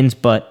good wins,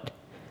 but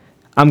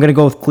I'm gonna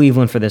go with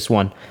Cleveland for this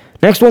one.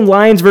 Next one,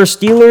 Lions versus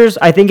Steelers.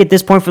 I think at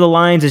this point for the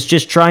Lions, it's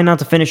just trying not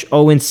to finish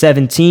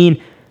 0-17.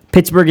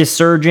 Pittsburgh is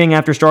surging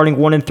after starting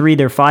 1-3.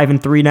 They're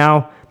 5-3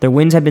 now. Their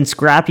wins have been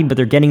scrappy, but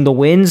they're getting the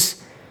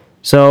wins.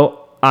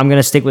 So I'm going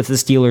to stick with the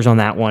Steelers on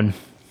that one.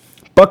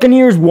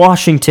 Buccaneers,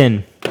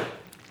 Washington.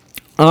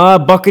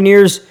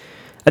 Buccaneers,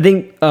 I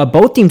think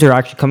both teams are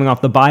actually coming off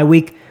the bye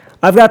week.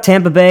 I've got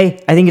Tampa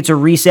Bay. I think it's a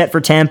reset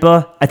for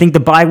Tampa. I think the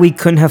bye week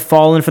couldn't have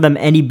fallen for them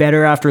any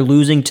better after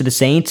losing to the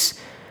Saints.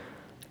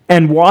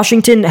 And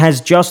Washington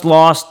has just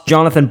lost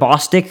Jonathan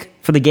Bostic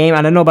for the game.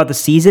 I don't know about the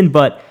season,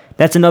 but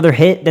that's another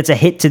hit. That's a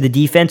hit to the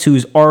defense,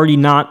 who's already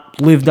not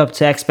lived up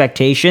to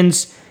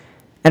expectations.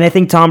 And I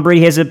think Tom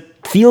Brady has a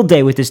field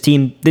day with this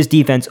team, this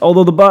defense.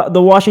 Although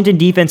the Washington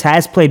defense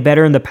has played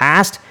better in the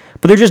past,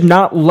 but they're just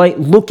not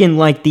looking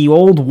like the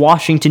old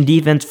Washington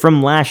defense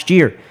from last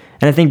year.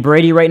 And I think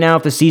Brady right now,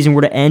 if the season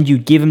were to end,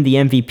 you'd give him the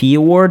MVP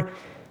award.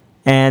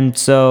 And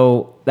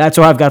so that's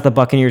why I've got the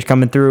Buccaneers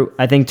coming through.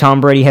 I think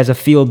Tom Brady has a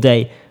field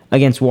day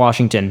against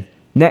Washington.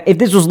 Now, if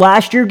this was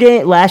last year,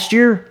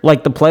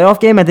 like the playoff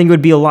game, I think it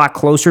would be a lot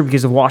closer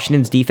because of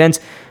Washington's defense.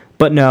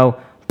 But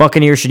no,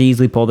 Buccaneers should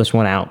easily pull this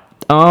one out.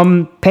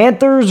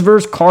 Panthers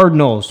versus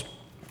Cardinals.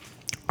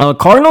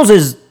 Cardinals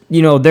is,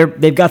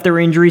 they've got their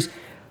injuries.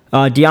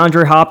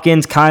 DeAndre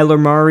Hopkins, Kyler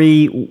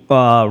Murray,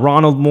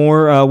 Ronald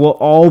Moore will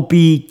all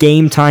be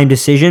game time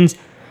decisions.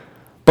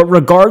 But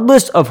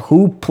regardless of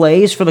who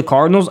plays for the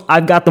Cardinals,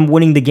 I've got them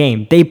winning the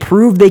game. They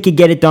proved they could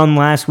get it done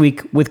last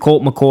week with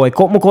Colt McCoy.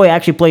 Colt McCoy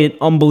actually played an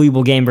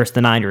unbelievable game versus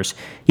the Niners.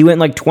 He went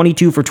like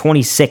 22 for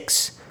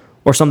 26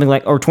 or something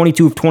or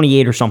 22 of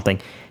 28 or something.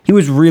 He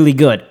was really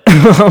good,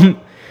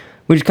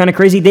 which is kind of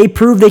crazy. They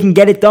proved they can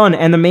get it done,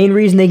 and the main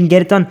reason they can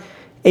get it done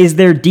is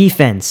their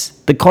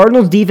defense. The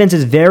Cardinals' defense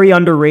is very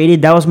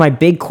underrated. That was my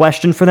big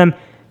question for them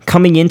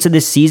coming into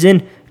this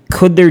season.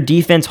 Could their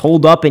defense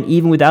hold up? And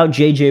even without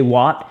J.J.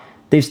 Watt,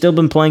 they've still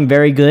been playing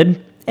very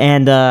good.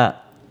 And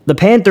the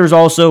Panthers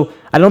also,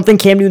 I don't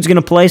think Cam Newton's going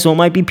to play, so it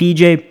might be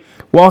P.J.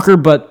 Walker.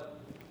 But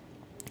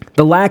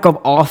the lack of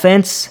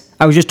offense,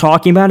 I was just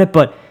talking about it,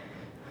 but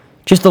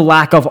just the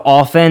lack of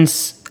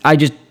offense, I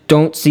just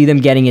don't see them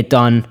getting it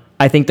done.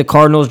 I think the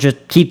Cardinals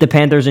just keep the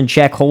Panthers in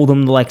check, hold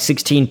them to like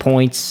 16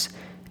 points,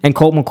 and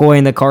Colt McCoy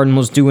and the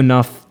Cardinals do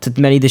enough to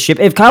many the ship.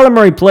 If Kyler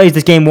Murray plays,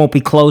 this game won't be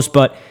close,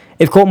 but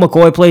if Colt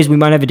McCoy plays, we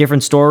might have a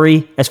different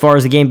story as far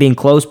as the game being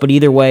close, but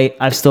either way,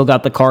 I've still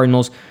got the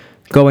Cardinals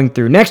going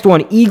through. Next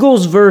one,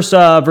 Eagles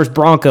versus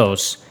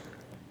Broncos.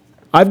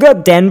 I've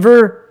got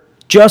Denver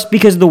just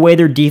because of the way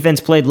their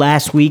defense played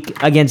last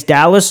week against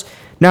Dallas.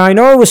 Now, I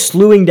know I was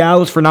slewing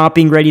Dallas for not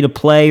being ready to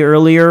play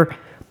earlier,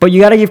 but you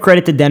got to give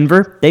credit to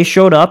Denver. They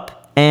showed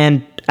up,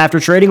 and after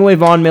trading away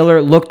Von Miller,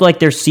 it looked like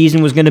their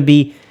season was going to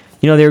be,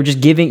 they were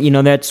just giving,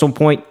 at some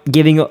point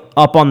giving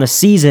up on the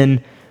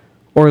season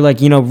or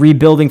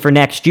rebuilding for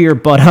next year.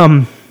 But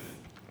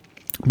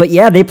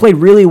yeah, they played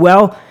really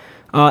well.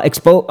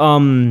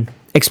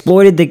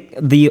 Exploited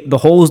the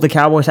holes the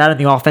Cowboys had in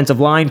the offensive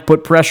line,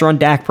 put pressure on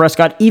Dak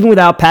Prescott, even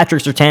without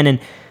Patrick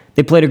Surtain.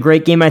 They played a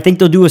great game. I think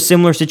they'll do a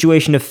similar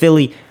situation to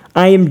Philly.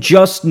 I am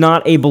just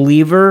not a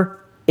believer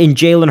in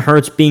Jalen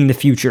Hurts being the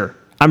future.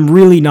 I'm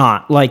really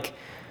not.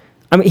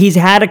 He's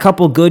had a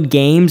couple good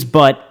games,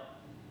 but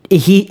I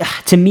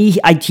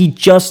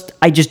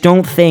just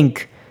don't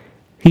think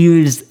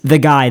he is the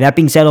guy. That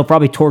being said, he'll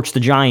probably torch the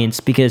Giants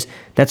because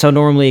that's how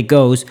normally it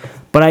goes.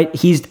 But I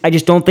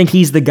just don't think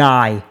he's the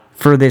guy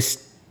for this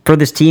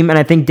team, and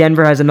I think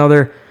Denver has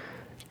another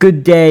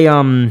good day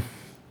on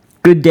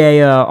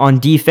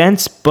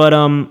defense. But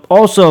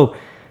also,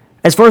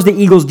 as far as the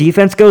Eagles'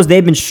 defense goes,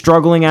 they've been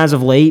struggling as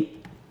of late,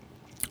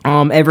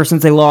 ever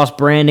since they lost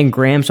Brandon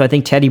Graham. So I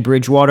think Teddy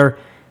Bridgewater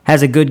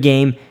has a good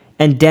game,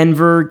 and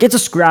Denver gets a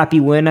scrappy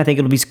win. I think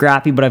it'll be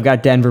scrappy, but I've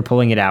got Denver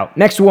pulling it out.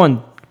 Next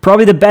one,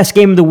 probably the best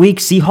game of the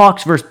week, one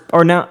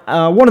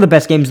of the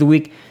best games of the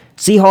week,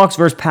 Seahawks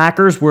versus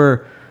Packers.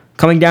 We're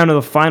coming down to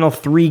the final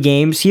 3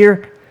 games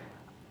here.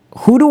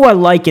 Who do I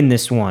like in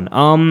this one?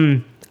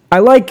 I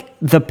like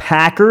the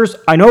Packers.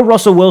 I know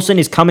Russell Wilson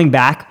is coming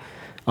back.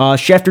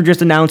 Schefter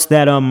just announced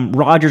that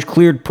Rodgers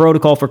cleared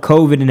protocol for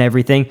COVID and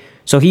everything,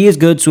 so he is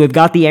good. So we've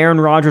got the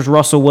Aaron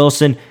Rodgers-Russell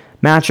Wilson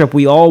matchup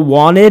we all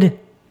wanted,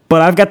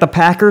 but I've got the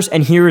Packers,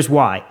 and here is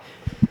why.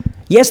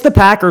 Yes, the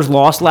Packers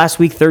lost last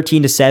week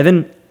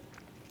 13-7,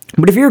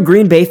 but if you're a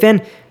Green Bay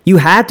fan, you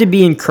had to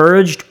be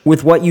encouraged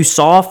with what you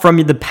saw from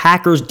the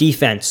Packers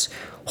defense.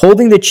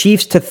 Holding the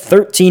Chiefs to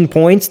 13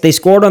 points, they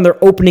scored on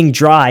their opening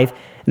drive,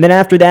 and then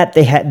after that,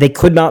 they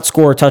could not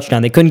score a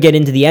touchdown. They couldn't get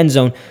into the end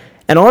zone.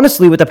 And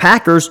honestly, with the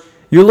Packers,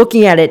 you're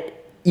looking at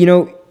it,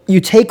 you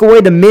take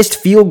away the missed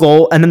field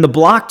goal and then the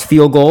blocked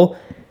field goal,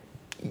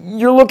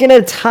 you're looking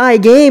at a tie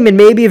game, and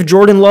maybe if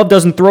Jordan Love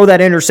doesn't throw that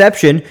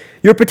interception,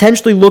 you're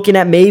potentially looking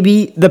at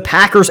maybe the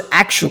Packers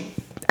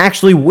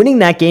actually winning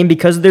that game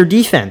because of their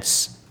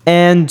defense.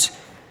 And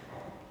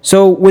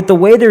so with the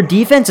way their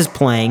defense is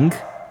playing,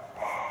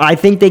 I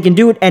think they can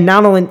do it. And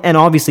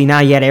obviously now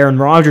you had Aaron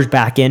Rodgers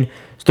back in,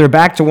 so they're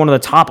back to one of the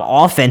top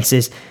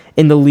offenses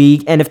in the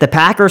league. And if the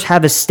Packers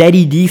have a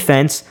steady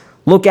defense,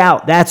 look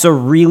out. That's a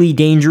really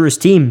dangerous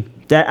team.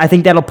 I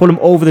think that'll put them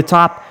over the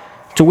top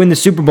to win the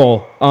Super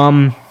Bowl.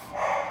 But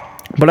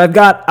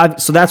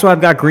so that's why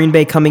I've got Green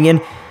Bay coming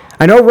in.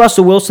 I know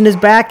Russell Wilson is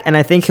back, and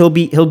I think he'll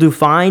do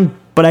fine,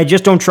 but I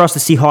just don't trust the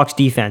Seahawks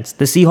defense.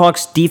 The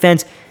Seahawks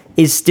defense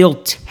is still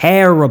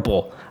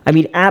terrible. I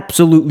mean,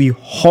 absolutely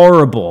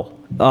horrible.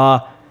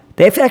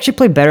 They've actually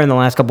played better in the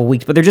last couple of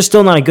weeks, but they're just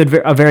still not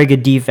a very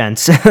good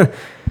defense.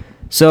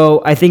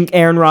 So I think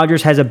Aaron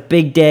Rodgers has a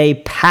big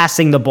day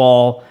passing the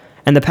ball,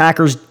 and the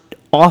Packers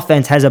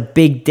offense has a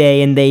big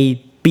day, and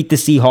they beat the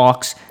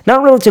Seahawks.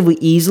 Not relatively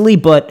easily,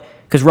 but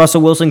because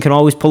Russell Wilson can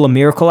always pull a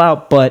miracle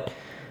out, but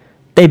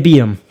they beat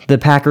them. The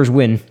Packers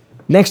win.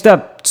 Next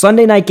up,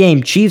 Sunday night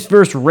game, Chiefs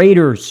versus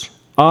Raiders.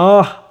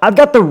 I've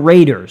got the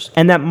Raiders,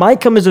 and that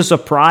might come as a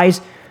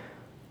surprise.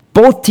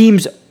 Both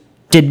teams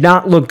did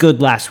not look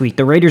good last week.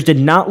 The Raiders did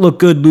not look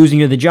good losing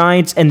to the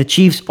Giants, and the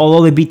Chiefs,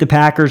 although they beat the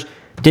Packers,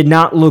 did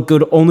not look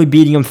good, only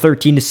beating them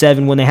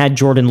 13-7 when they had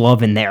Jordan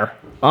Love in there.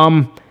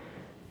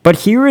 But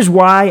here is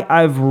why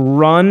I've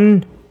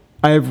run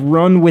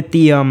with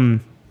the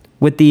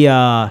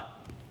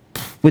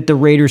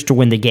Raiders to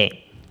win the game.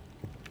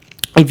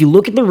 If you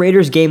look at the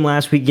Raiders game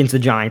last week against the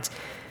Giants,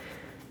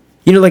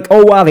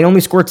 oh wow, they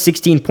only scored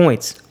 16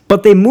 points,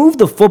 but they moved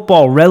the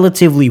football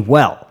relatively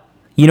well.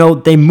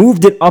 They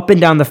moved it up and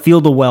down the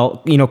field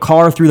well.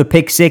 Carr threw the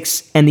pick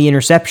six and the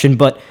interception,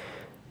 but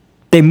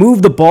they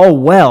moved the ball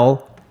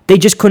well. They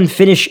just couldn't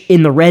finish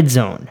in the red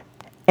zone.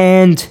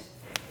 And,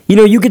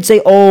 you could say,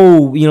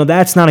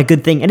 that's not a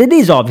good thing. And it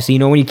is, obviously,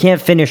 when you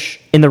can't finish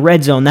in the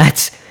red zone,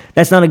 that's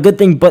not a good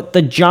thing. But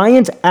the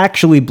Giants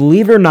actually,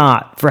 believe it or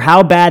not, for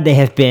how bad they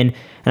have been,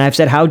 and I've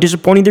said how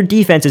disappointing their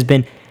defense has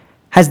been,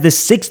 has the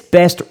 6th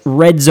best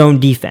red zone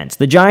defense.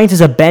 The Giants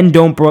is a bend,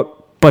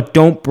 but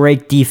don't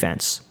break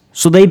defense.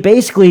 So they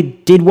basically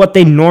did what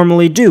they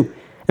normally do,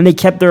 and they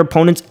kept their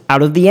opponents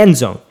out of the end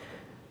zone.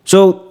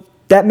 So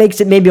that makes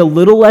it maybe a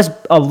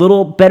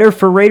little better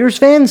for Raiders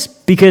fans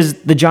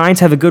because the Giants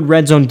have a good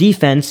red zone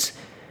defense.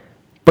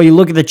 But you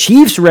look at the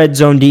Chiefs' red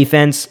zone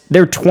defense,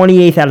 they're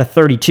 28th out of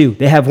 32.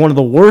 They have one of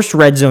the worst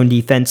red zone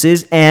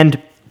defenses,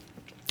 and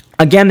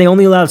Again, they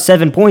only allowed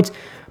 7 points.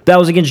 That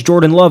was against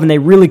Jordan Love, and they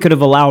really could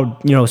have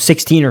allowed,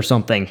 16 or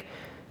something.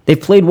 They've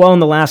played well in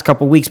the last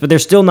couple weeks, but they're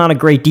still not a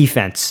great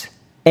defense.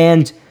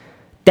 And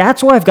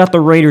that's why I've got the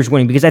Raiders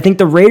winning, because I think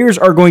the Raiders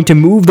are going to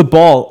move the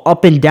ball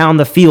up and down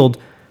the field,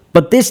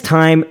 but this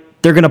time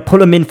they're going to put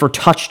them in for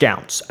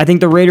touchdowns. I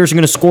think the Raiders are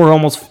going to score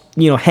almost,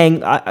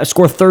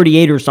 score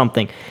 38 or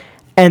something.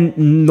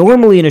 And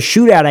normally in a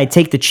shootout, I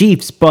take the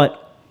Chiefs,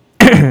 but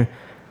the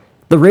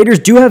Raiders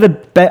do have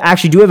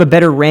a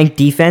better ranked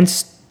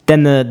defense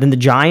than the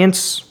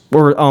Giants.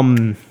 Or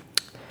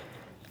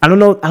I don't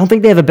know. I don't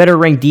think they have a better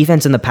ranked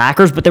defense than the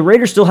Packers, but the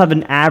Raiders still have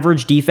an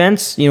average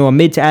defense, a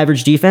mid to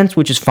average defense,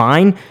 which is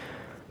fine.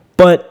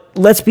 But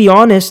let's be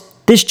honest,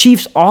 this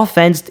Chiefs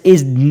offense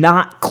is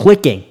not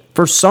clicking.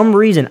 For some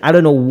reason, I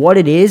don't know what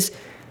it is.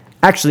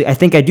 Actually, I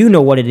think I do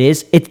know what it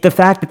is. It's the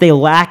fact that they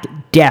lack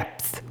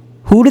depth.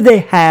 Who do they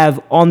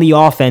have on the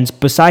offense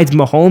besides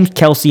Mahomes,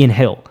 Kelsey, and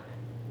Hill?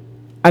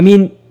 I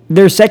mean,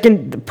 their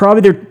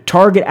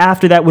target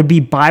after that would be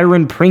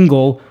Byron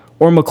Pringle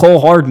or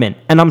McCole Hardman.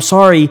 And I'm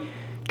sorry,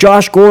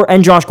 Josh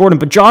Gordon,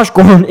 but Josh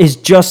Gordon is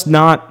just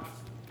not,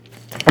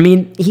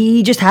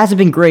 he just hasn't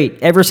been great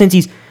ever since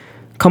he's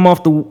come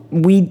off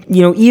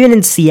even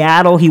in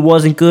Seattle, he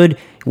wasn't good.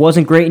 He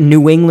wasn't great in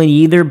New England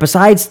either.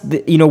 Besides,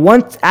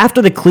 once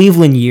after the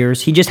Cleveland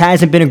years, he just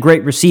hasn't been a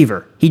great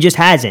receiver. He just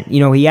hasn't.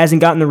 He hasn't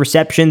gotten the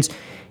receptions.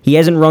 He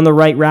hasn't run the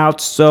right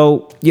routes.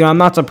 So, I'm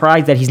not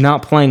surprised that he's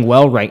not playing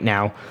well right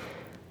now.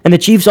 And the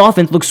Chiefs'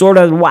 offense looks sort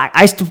of whack.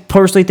 I still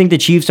personally think the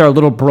Chiefs are a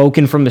little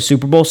broken from the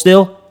Super Bowl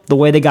still, the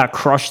way they got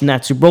crushed in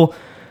that Super Bowl.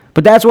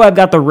 But that's why I've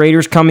got the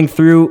Raiders coming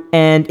through.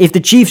 And if the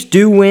Chiefs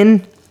do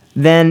win,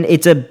 then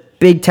it's a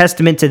big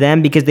testament to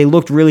them because they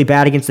looked really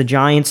bad against the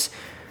Giants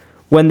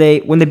when they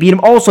beat them.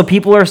 Also,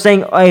 people are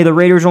saying, hey, the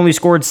Raiders only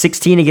scored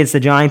 16 against the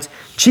Giants.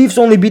 Chiefs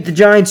only beat the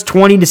Giants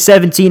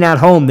 20-17 at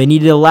home. They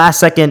needed a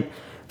last-second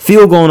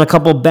field goal and a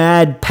couple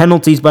bad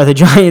penalties by the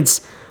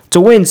Giants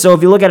to win. So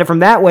if you look at it from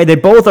that way, they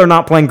both are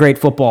not playing great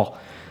football.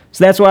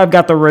 So that's why I've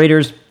got the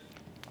Raiders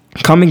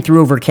coming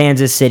through over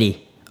Kansas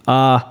City.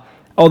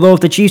 Although if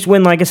the Chiefs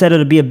win, like I said,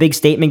 it'll be a big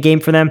statement game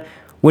for them,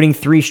 winning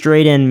 3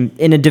 straight and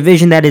in a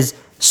division that is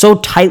so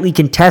tightly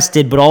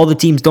contested, but all the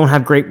teams don't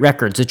have great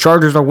records. The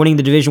Chargers are winning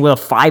the division with a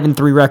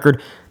 5-3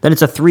 record. Then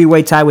it's a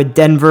 3-way tie with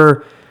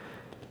Denver,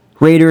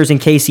 Raiders,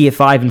 and KC at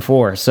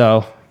 5-4.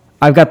 So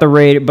I've got the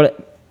Raiders,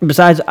 but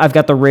besides, I've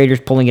got the Raiders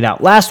pulling it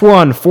out. Last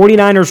one,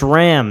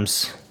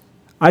 49ers-Rams.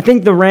 I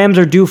think the Rams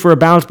are due for a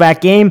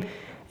bounce-back game,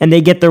 and they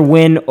get their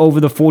win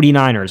over the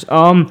 49ers.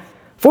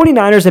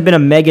 49ers have been a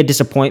mega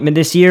disappointment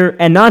this year,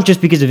 and not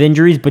just because of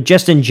injuries, but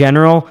just in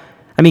general.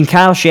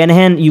 Kyle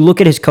Shanahan, you look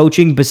at his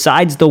coaching,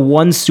 besides the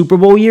one Super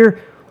Bowl year,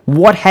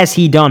 what has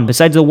he done?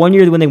 Besides the 1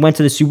 year when they went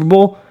to the Super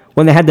Bowl,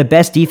 when they had the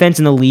best defense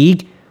in the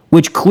league,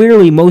 which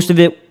clearly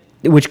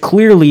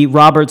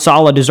Robert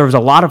Saleh deserves a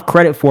lot of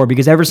credit for,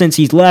 because ever since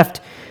he's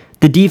left,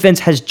 the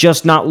defense has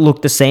just not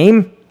looked the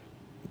same.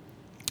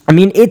 Then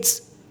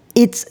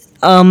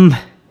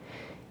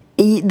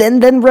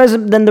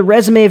the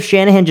resume of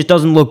Shanahan just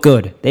doesn't look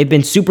good. They've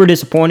been super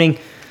disappointing.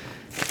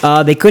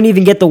 They couldn't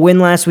even get the win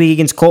last week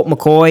against Colt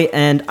McCoy,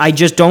 and I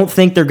just don't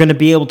think they're going to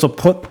be able to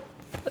put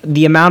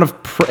the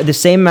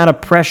same amount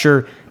of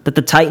pressure that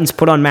the Titans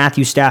put on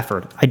Matthew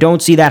Stafford. I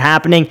don't see that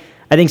happening.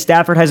 I think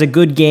Stafford has a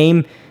good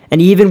game,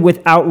 and even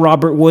without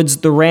Robert Woods,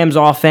 the Rams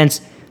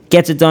offense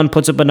gets it done,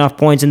 puts up enough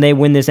points, and they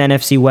win this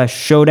NFC West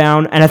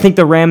showdown. And I think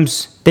the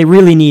Rams, they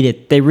really need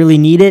it. They really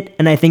need it,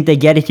 and I think they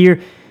get it here.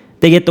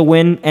 They get the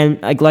win,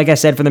 and like I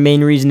said, for the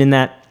main reason in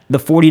that the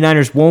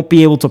 49ers won't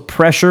be able to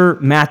pressure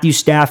Matthew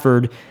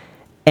Stafford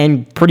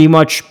and pretty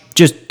much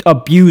just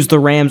abuse the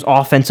Rams'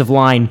 offensive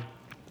line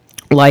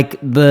like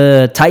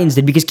the Titans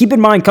did. Because keep in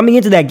mind, coming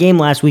into that game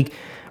last week,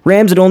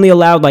 Rams had only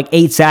allowed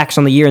 8 sacks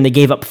on the year, and they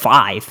gave up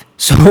 5.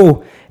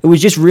 So it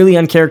was just really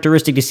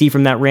uncharacteristic to see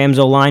from that Rams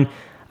O-line.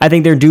 I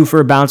think they're due for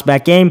a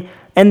bounce-back game,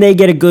 and they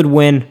get a good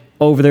win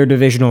over their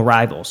divisional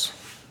rivals.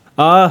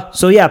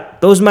 Those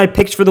are my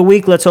picks for the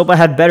week. Let's hope I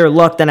have better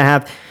luck than I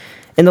have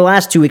in the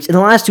last 2 weeks. In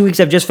the last 2 weeks,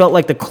 I've just felt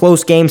like the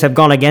close games have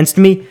gone against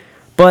me.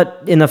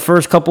 But in the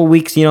first couple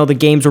weeks, the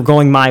games were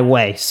going my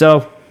way.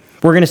 So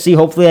we're going to see.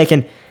 Hopefully I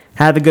can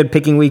have a good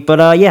picking week. But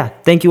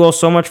thank you all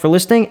so much for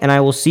listening, and I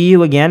will see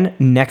you again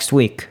next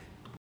week.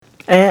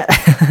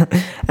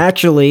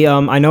 Actually,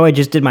 I know I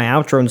just did my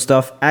outro and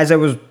stuff. As I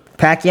was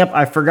packing up,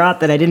 I forgot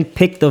that I didn't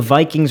pick the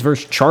Vikings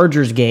versus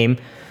Chargers game.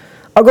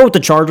 I'll go with the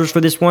Chargers for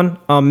this one.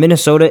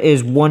 Minnesota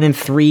is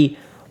 1-3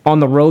 on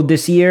the road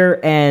this year,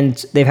 and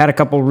they've had a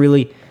couple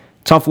really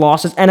tough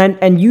losses. And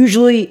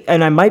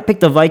I might pick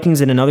the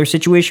Vikings in another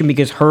situation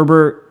because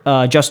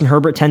Justin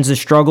Herbert tends to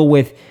struggle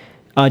with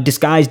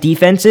disguised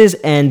defenses,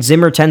 and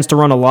Zimmer tends to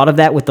run a lot of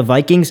that with the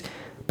Vikings.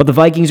 But the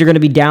Vikings are going to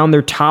be down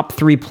their top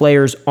 3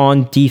 players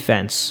on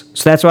defense.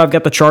 So that's why I've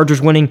got the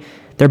Chargers winning.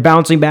 They're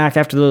bouncing back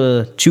after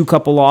the 2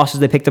 couple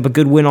losses. They picked up a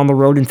good win on the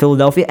road in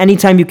Philadelphia.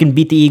 Anytime you can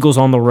beat the Eagles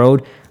on the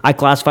road, I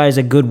classify as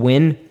a good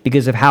win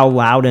because of how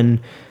loud and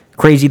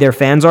crazy their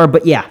fans are.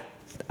 But yeah,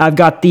 I've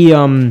got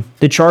the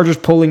Chargers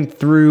pulling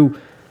through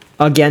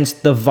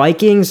against the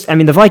Vikings. I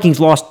mean, the Vikings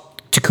lost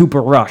to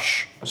Cooper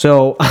Rush.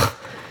 So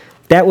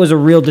that was a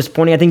real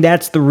disappointing. I think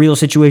that's the real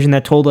situation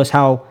that told us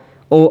how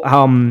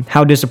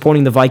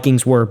disappointing the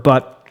Vikings were.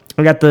 But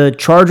I got the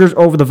Chargers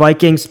over the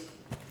Vikings.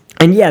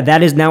 And yeah,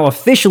 that is now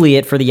officially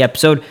it for the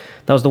episode.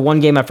 That was the one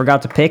game I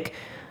forgot to pick.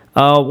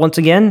 Once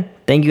again,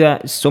 thank you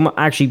guys so much.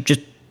 Actually,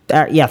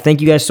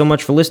 thank you guys so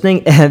much for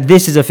listening.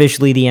 This is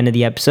officially the end of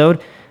the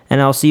episode,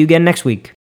 and I'll see you again next week.